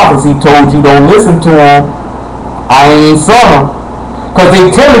false prophets. He told you don't listen to them. I ain't son them. Because they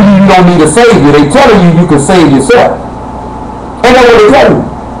telling you don't need a Savior. They telling you can save yourself. Ain't that what they tell you?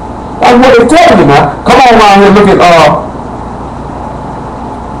 That's what they tell you, man. Come on around here, look at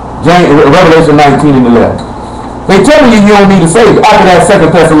Revelation 19 and 11. They telling you don't need a Savior. After that 2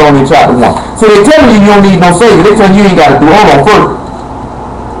 Thessalonians chapter 1. So they telling you don't need no Savior. They telling you ain't got to do. Hold on,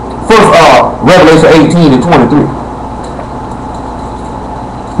 first Revelation 18 and 23.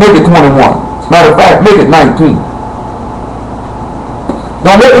 Make it 21. Matter of fact, make it 19.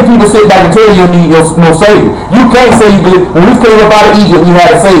 Don't let the people sit back and tell you need no Savior. You can't say you believe. When we came up out of Egypt, we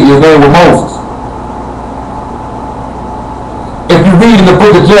had a Savior. His name was Moses. If you read in the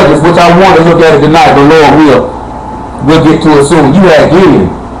book of Judges, which I want to look at it tonight, the Lord will. We'll get to it soon. You had Gideon.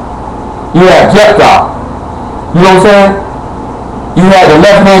 You had Jephthah. You know what I'm saying? You had the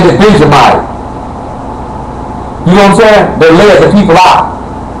left-handed Benjamite. You know what I'm saying? That led the people out.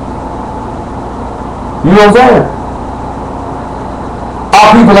 You know what I'm saying? Our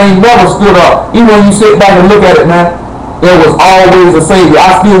people ain't never stood up. Even when you sit back and look at it, man, there was always a Savior.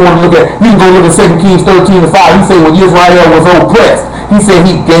 I still want to look at, you can go look at 2 Kings 13 and 5. He said when Israel was oppressed, he said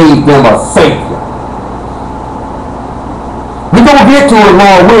he gave them a Savior. We're going to get to it,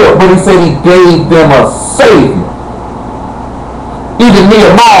 Lord will, but he said he gave them a Savior. Even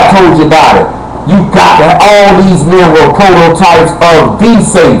Nehemiah told you about it. You got that all these men were prototypes of the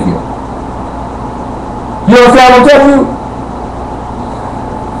Savior. You understand what I'm telling you?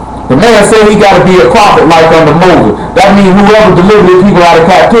 The man said he got to be a prophet like under Moses. That means whoever delivered the people out of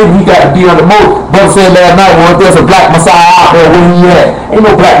captivity, he got to be under Moses. Brother said last night, well, if there's a black Messiah out there, where he at? Ain't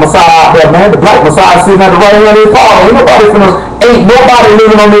no black Messiah out there, man. The black Messiah sitting at the right hand of his father. Ain't nobody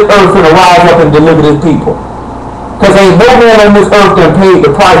living on this earth finna rise up and deliver his people. Because ain't no man on this earth that paid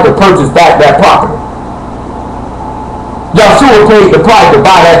the price to purchase back that property. Yahshua paid the price to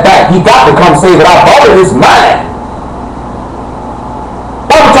buy that back. He got to come save it. I bought it, it's mine.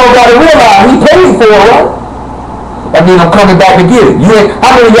 Y'all got to realize he paid for it, right? That means I'm coming back to get it.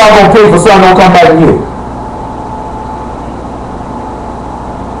 How many of y'all gonna pay for something don't come back and get it?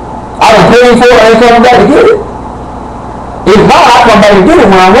 I done paid for it, I ain't coming back to get it. If not, I come back and get it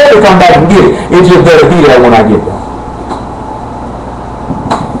when I'm ready to come back and get it. It just better be there when I get there.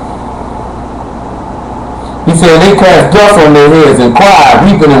 He said they cast dust on their heads and cried,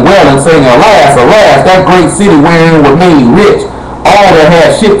 weeping and wailing, saying, alas, alas, that great city wherein was made rich, all that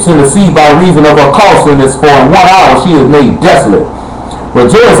had ships in the sea by reason of her costliness, for in 1 hour she is made desolate.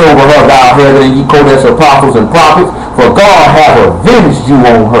 Rejoice over her, thou heaven, and ye Kodesh apostles and prophets, for God hath avenged you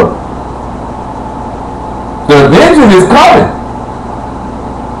on her. The vengeance is coming.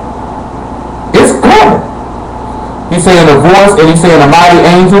 It's coming. He saying a voice, and he saying a mighty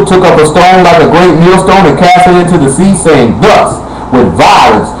angel took up a stone like a great millstone and cast it into the sea, saying, thus, with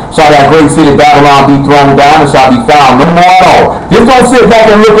violence, shall that great city Babylon be thrown down, and shall be found no more at all. Just don't sit back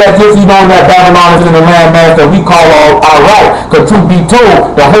and look at this, you know, that Babylon is in the landmass that we call our right. Because truth be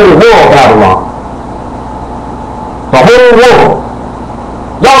told, the whole world Babylon. The whole world.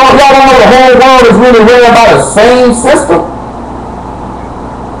 Y'all don't know the whole world is really ran by the same system?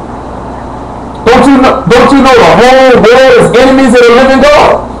 Don't you know the whole world is enemies of the living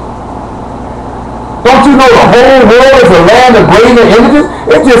God? Don't you know the whole world is a land of graven images?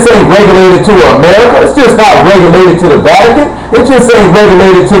 It just ain't regulated to America. It's just not regulated to the Vatican. It just ain't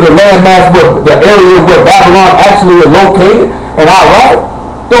regulated to the landmass where the area where Babylon actually is located and Iraq.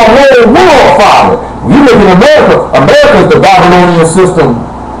 The whole world, Father. You live in America. America is the Babylonian system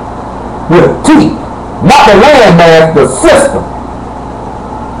with a T. Not the landmass, the system.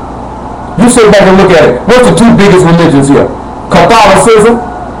 You sit back and look at it. What's the two biggest religions here? Catholicism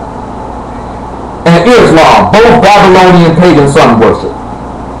and Islam, both Babylonian pagan sun worship.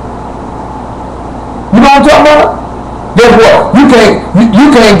 You know what I'm talking about? Guess what? You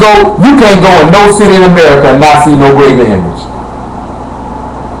can't go in no city in America and not see no graven image.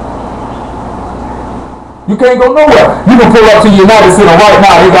 You can't go nowhere. You can pull up to the United Center right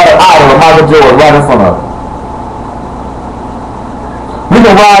now. They got an idol of Michael Jordan right in front of it. We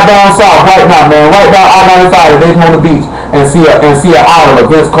can ride down south right now, man. Right down I-95 at Daytona Beach and see an idol of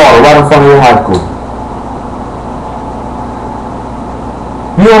Vince Carter right in front of your high school.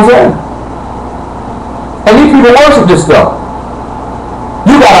 You know what I'm saying? And these people worship this stuff.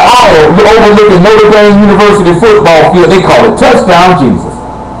 You got an idol overlooking Notre Dame University football field. They call it Touchdown Jesus.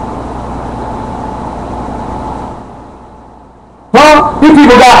 These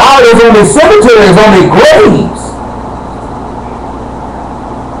people got idols on their cemeteries, on their graves.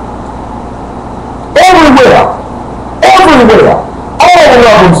 Everywhere. Everywhere. All of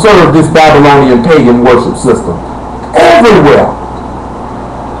them serve this Babylonian pagan worship system. Everywhere.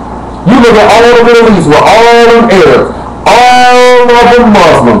 You look at all the Middle East, where all them Arabs, all of the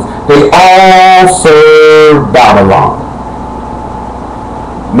Muslims, they all serve Babylon.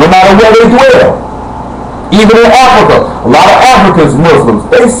 No matter where they dwell. Even in Africa, a lot of Africans, Muslims,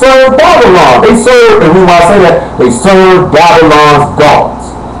 they serve Babylon. They serve, and we might say that, they serve Babylon's gods.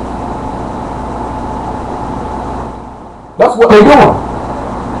 That's what they're doing.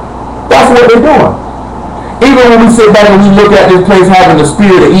 That's what they're doing. Even when we sit back and we look at this place having the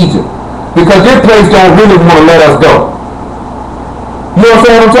spirit of Egypt, because this place don't really want to let us go. You know what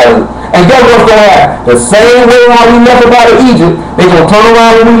I'm telling you? And guess what's going to happen? The same way how we left up out of Egypt, they're going to turn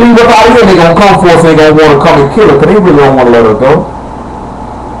around when we leave up out of here, and they're going to come for us, and they're going to want to come and kill us, because they really don't want to let us go.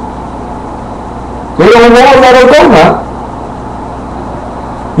 They don't want to let us go now.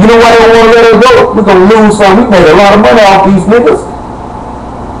 You know why they don't want to let us go? We're going to lose some. We made a lot of money off these niggas.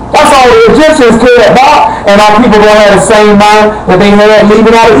 That's all the Egyptians cared about, and our people going to have the same mind that they had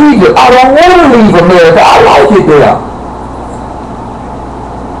leaving out of Egypt. I don't want to leave America. I like it there.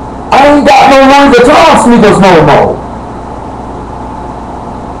 I ain't got no Louis Vuitton sneakers no more.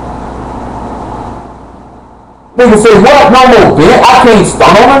 Nigga say, what? No more, bitch. I can't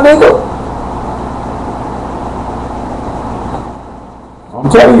stun on a nigga. I'm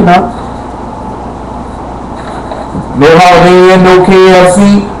telling you now. No Holiday Inn, no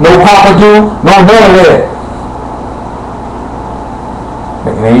KFC, no Papa Do, no none of that.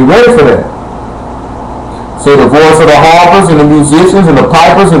 They ain't ready for that. So the voice of the harpers and the musicians and the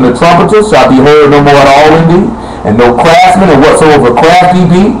pipers and the trumpeters shall be heard no more at all in thee, and no craftsman and whatsoever craft he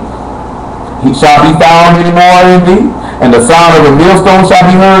be, he shall be found any more in thee, and the sound of the millstone shall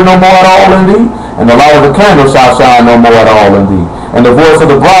be heard no more at all in thee, and the light of the candle shall shine no more at all in thee, and the voice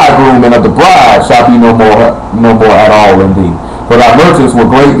of the bridegroom and of the bride shall be no more at all in thee. For thy merchants were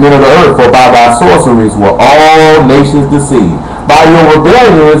great men of the earth, for by thy sorceries were all nations deceived. By your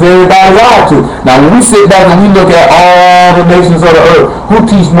rebellion is everybody lied to. Now when we sit back and we look at all the nations of the earth, who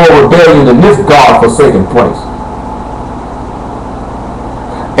teach more rebellion than this God-forsaken place?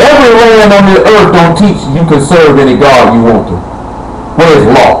 Every land on the earth don't teach you can serve any God you want to. What is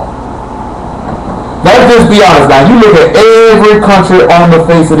law? Let's just be honest now. You look at every country on the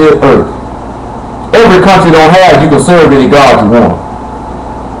face of the earth. Every country don't have you can serve any God you want.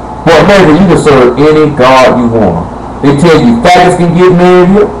 But maybe you can serve any God you want. They tell you faggots can get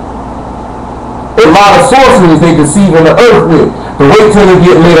married here. A lot of sorceries they deceive on the earth with. But wait till they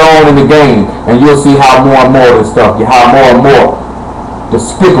get later on in the game, and you'll see how more and more of this stuff, how more and more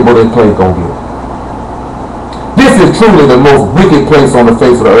despicable this place gonna get. This is truly the most wicked place on the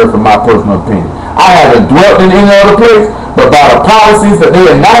face of the earth, in my personal opinion. I haven't dwelt in any other place, but by the policies that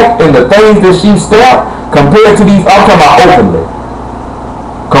they enact and the things that she stamp, compared to these, I'm talking about openly.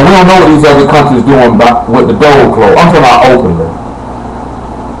 Because we don't know what these other countries doing with the door closed. I'm talking about openly.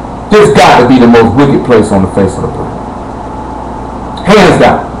 This got to be the most wicked place on the face of the planet. Hands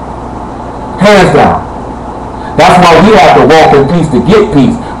down. Hands down. That's why we have to walk in peace to get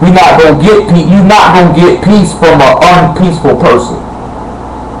peace. We're not going to get peace. You're not going to get peace from an unpeaceful person.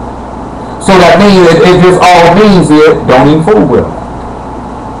 So that means it just all means is don't even fool with them.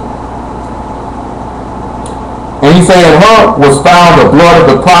 And he's saying, her was found the blood of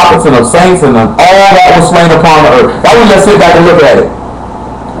the prophets and of saints and of all that was slain upon the earth. Now we just sit back and look at it.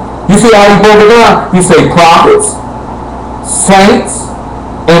 You see how he broke it down? He said prophets, saints,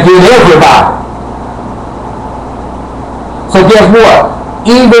 and then everybody. So guess what?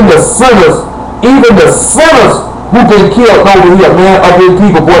 Even the sinners who've been killed over here, man, of these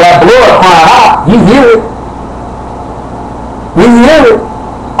people, boy, that blood crying out. He hear it. He hear it.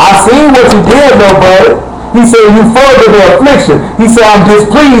 I seen what you did, though, buddy. He said, you further the affliction. He said, I'm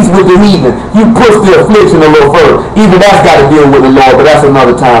displeased with the heathen. You push the affliction a little further. Even that's got to deal with the Lord, but that's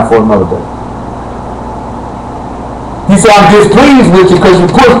another time for another day. He said, I'm displeased with you because you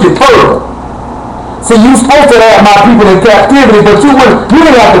pushed it further. See, you supposed to have my people in captivity, but you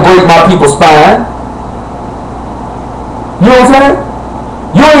didn't have to break my people's spine. You know what I'm saying?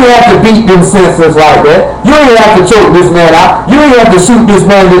 You ain't have to beat them senseless like that. You ain't have to choke this man out. You ain't have to shoot this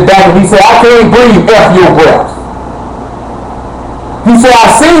man in the back and he said, I can't breathe, F your breath. He said,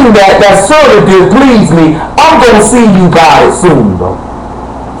 I seen that certainly displeased me. I'm going to see you guys soon, though.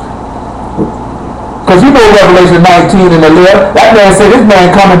 Because you know Revelation 19 and 11, that man said, this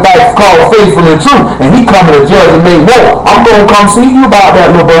man coming back called faithful and true, and he coming to judge and make war. I'm going to come see you about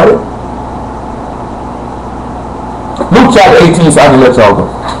that, little buddy. Luke chapter 18, so I can let y'all go.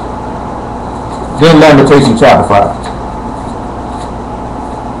 Then Lamentation chapter 5.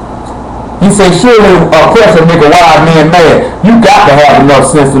 He said, surely oppression make a wise man mad. You got to have enough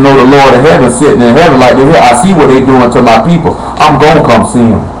sense to know the Lord of heaven sitting in heaven like this. I see what they doing to my people. I'm going to come see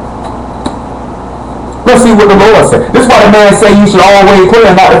him. Let's see what the Lord said. This is why the man say you should always pray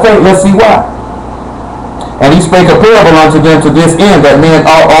and not to faint. Let's see why. And he spake a parable unto them to this end, that men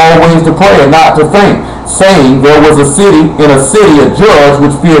ought always to pray and not to faint, saying, there was a city a judge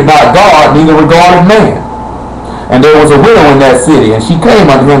which feared not God, neither regarded man. And there was a widow in that city, and she came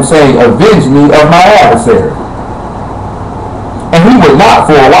unto him, saying, avenge me of my adversary. And he would not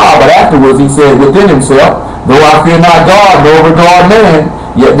for a while, but afterwards he said within himself, though I fear not God, nor regard man,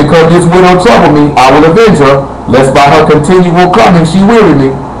 yet because this widow trouble me, I will avenge her, lest by her continual coming she weary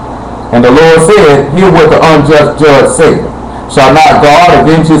me. And the Lord said, hear what the unjust judge saith. Shall not God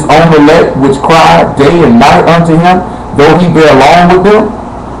avenge his own elect, which cry day and night unto him, though he bear long with them?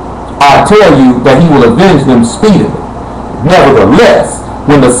 I tell you that he will avenge them speedily. Nevertheless,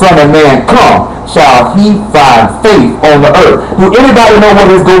 when the Son of Man come, shall he find faith on the earth? Do anybody know where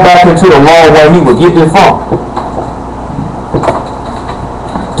this go back into the law where he would get this from?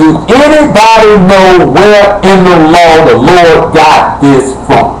 Do anybody know where in the law the Lord got this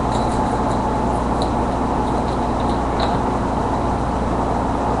from?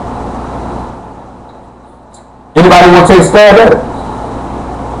 Anybody want to take a stab at it?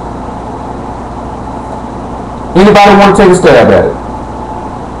 Anybody want to take a stab at it?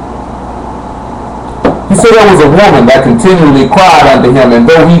 He said there was a woman that continually cried unto him, and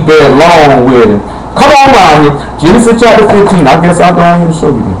though he bare long with him. Come on around here. Genesis chapter 15. I guess I'll go on here to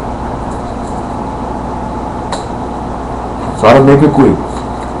show you this. Try to make it quick.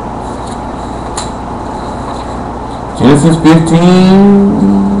 Genesis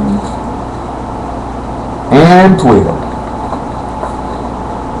 15 and 12.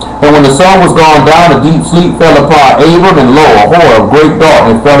 And when the sun was gone down, a deep sleep fell upon Abram, and lo, a horror of great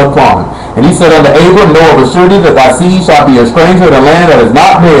darkness fell upon him. And he said unto Abram, know of a surety that thy seed shall be a stranger in a land that is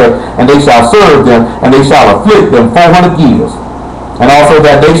not theirs, and they shall serve them, and they shall afflict them 400 years. And also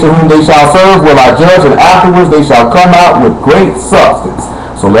that nation whom they shall serve will I judge, and afterwards they shall come out with great substance.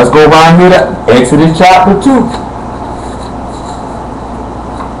 So let's go around here to Exodus chapter 2.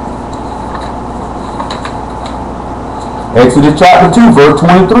 Exodus chapter 2, verse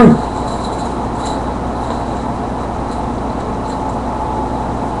 23.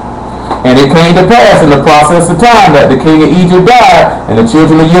 And it came to pass in the process of time that the king of Egypt died, and the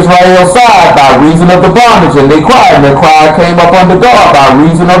children of Israel sighed by reason of the bondage, and they cried, and their cry came up unto God by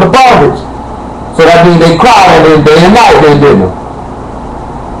reason of the bondage. So that means they cried and day and night, then didn't they?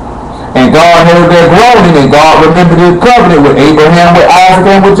 And God heard their groaning, and God remembered his covenant with Abraham, with Isaac,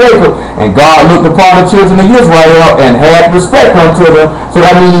 and with Jacob. And God looked upon the children of Israel and had respect unto them. So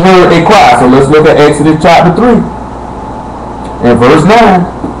that means he heard their cry. So let's look at Exodus chapter 3 and verse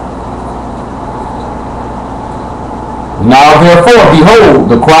 9. Now therefore,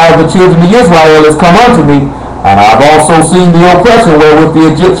 behold, the cry of the children of Israel is come unto me, and I have also seen the oppression wherewith the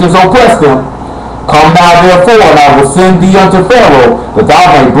Egyptians oppressed them. Come now therefore, and I will send thee unto Pharaoh, that thou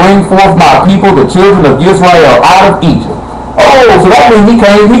may bring forth my people, the children of Israel, out of Egypt. Oh, so that means he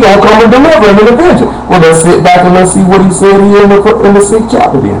gonna come and deliver him in the picture. Well, let's sit back and let's see what he said here in the 6th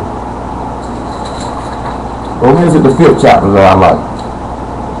chapter then. Or is it the 5th chapter that I like?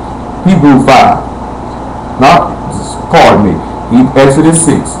 Hebrews 5. No, pardon me. Exodus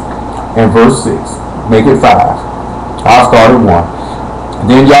 6 and verse 6. Make it 5. I'll start at 1.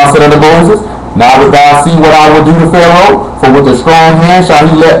 Then y'all said unto Moses, now wilt thou see what I will do to Pharaoh? For with a strong hand shall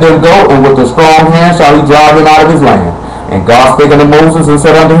he let them go, and with a strong hand shall he drive them out of his land. And God spake unto Moses and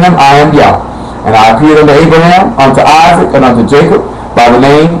said unto him, I am Yah. And I appeared unto Abraham, unto Isaac, and unto Jacob by the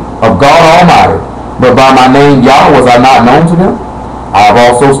name of God Almighty. But by my name Yah was I not known to them. I have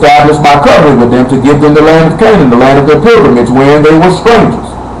also established my covenant with them to give them the land of Canaan, the land of their pilgrimage, wherein they were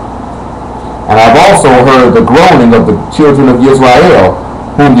strangers. And I have also heard the groaning of the children of Israel,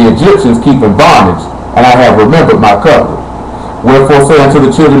 whom the Egyptians keep in bondage, and I have remembered my covenant. Wherefore say unto the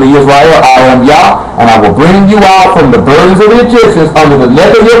children of Israel, I am Yah, and I will bring you out from the burdens of the Egyptians under the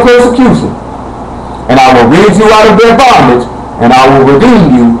neck of your persecution. And I will rid you out of their bondage, and I will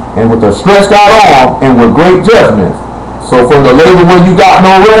redeem you, and with a stretched out arm, and with great judgments. So from the labor where you got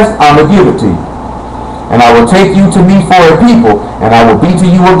no rest, I'm going to give it to you. And I will take you to me for a people, and I will be to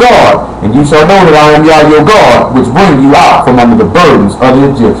you a God, and you shall know that I am Yah your God, which bring you out from under the burdens of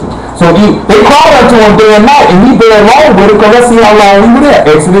the Egyptians. So they cried unto him day and night, and he bare along with it, because let's see how long he was there.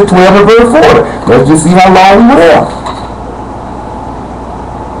 Exodus 12 and verse 40. Let's just see how long he was there.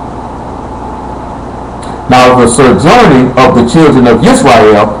 Now the sojourning of the children of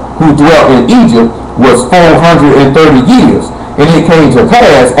Israel who dwelt in Egypt was 430 years. And it came to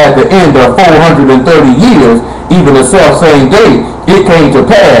pass at the end of 430 years, even the self-same day, it came to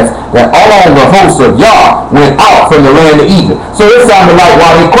pass that all the hosts of Yah went out from the land of Egypt. So it sounded like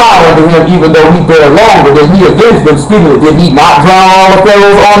while they cried unto him, even though he bare longer than he avenged them speedily, did he not drown all of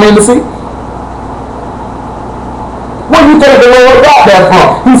Pharaoh's army in the sea? Where do you think the Lord got that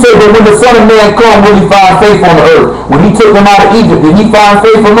from? He said that when the Son of Man come, will he find faith on the earth? When he took them out of Egypt, did he find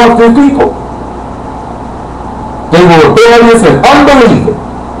faith amongst his people? They were rebellious and unbelieving,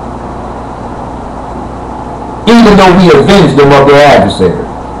 even though he avenged them of their adversary.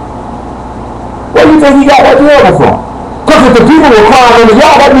 Where do you think he got that devil from? Because if the people were crying unto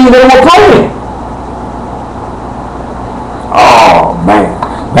Yah, that means they were praying. Oh man.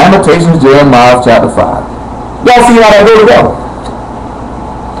 Lamentations, Jeremiah chapter 5. Y'all see how that go together?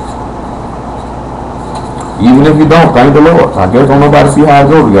 Even if you don't, thank the Lord. I guess don't nobody see how it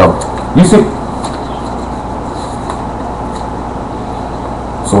go together. You see?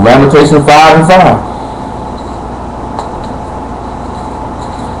 So Lamentations 5 and 5.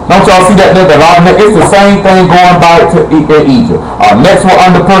 Don't y'all see that? It's the same thing going back to Egypt. Our necks were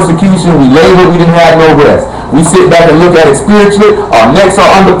under persecution. We labored. We didn't have no rest. We sit back and look at it spiritually. Our necks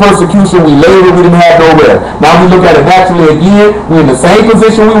are under persecution. We labored. We didn't have no rest. Now we look at it naturally again. We're in the same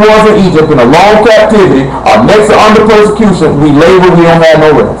position we was in Egypt in a long captivity. Our necks are under persecution. We labor. We don't have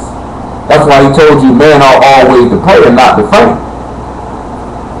no rest. That's why he told you, men are always to pray and not to faint.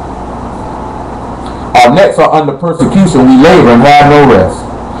 Our necks are under persecution. We labor and have no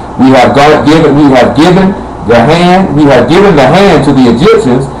rest. We have given the hand to the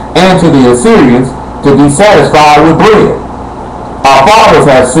Egyptians and to the Assyrians to be satisfied with bread. Our fathers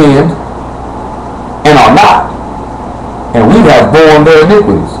have sinned and are not, and we have borne their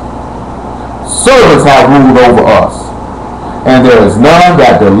iniquities. Servants have ruled over us, and there is none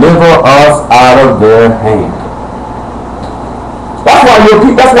that deliver us out of their hand. That's why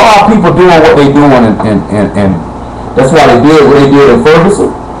our people doing what they doing, and that's why they did what they did in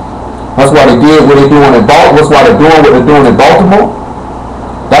Ferguson. That's why they did what they're doing in Baltimore. That's why they're doing what they're doing in Baltimore.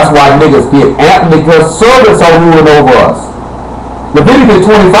 That's why niggas get amped, because servants are ruling over us. Leviticus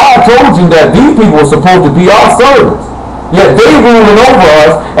 25 told you that these people were supposed to be our servants. Yet they ruling over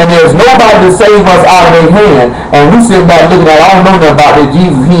us, and there's nobody to save us out of their hand. And we sit back looking at, I don't know nothing about this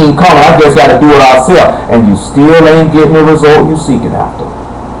Jesus, he ain't coming, I just got to do it ourselves. And you still ain't getting the result you seeking after.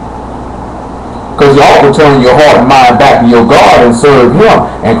 Because you ought to turn your heart and mind back to your God and serve him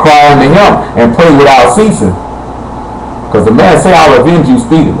and cry unto him and pray without ceasing. Because the man say, I'll avenge you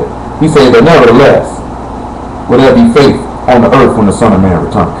speedily. He said, but nevertheless, will there be faith on the earth when the Son of Man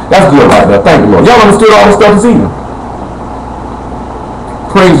returns? That's good right there. Thank you, Lord. Y'all understood all this stuff this evening?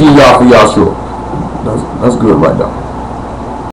 Praise ye Yah for Yahshua. That's good right there.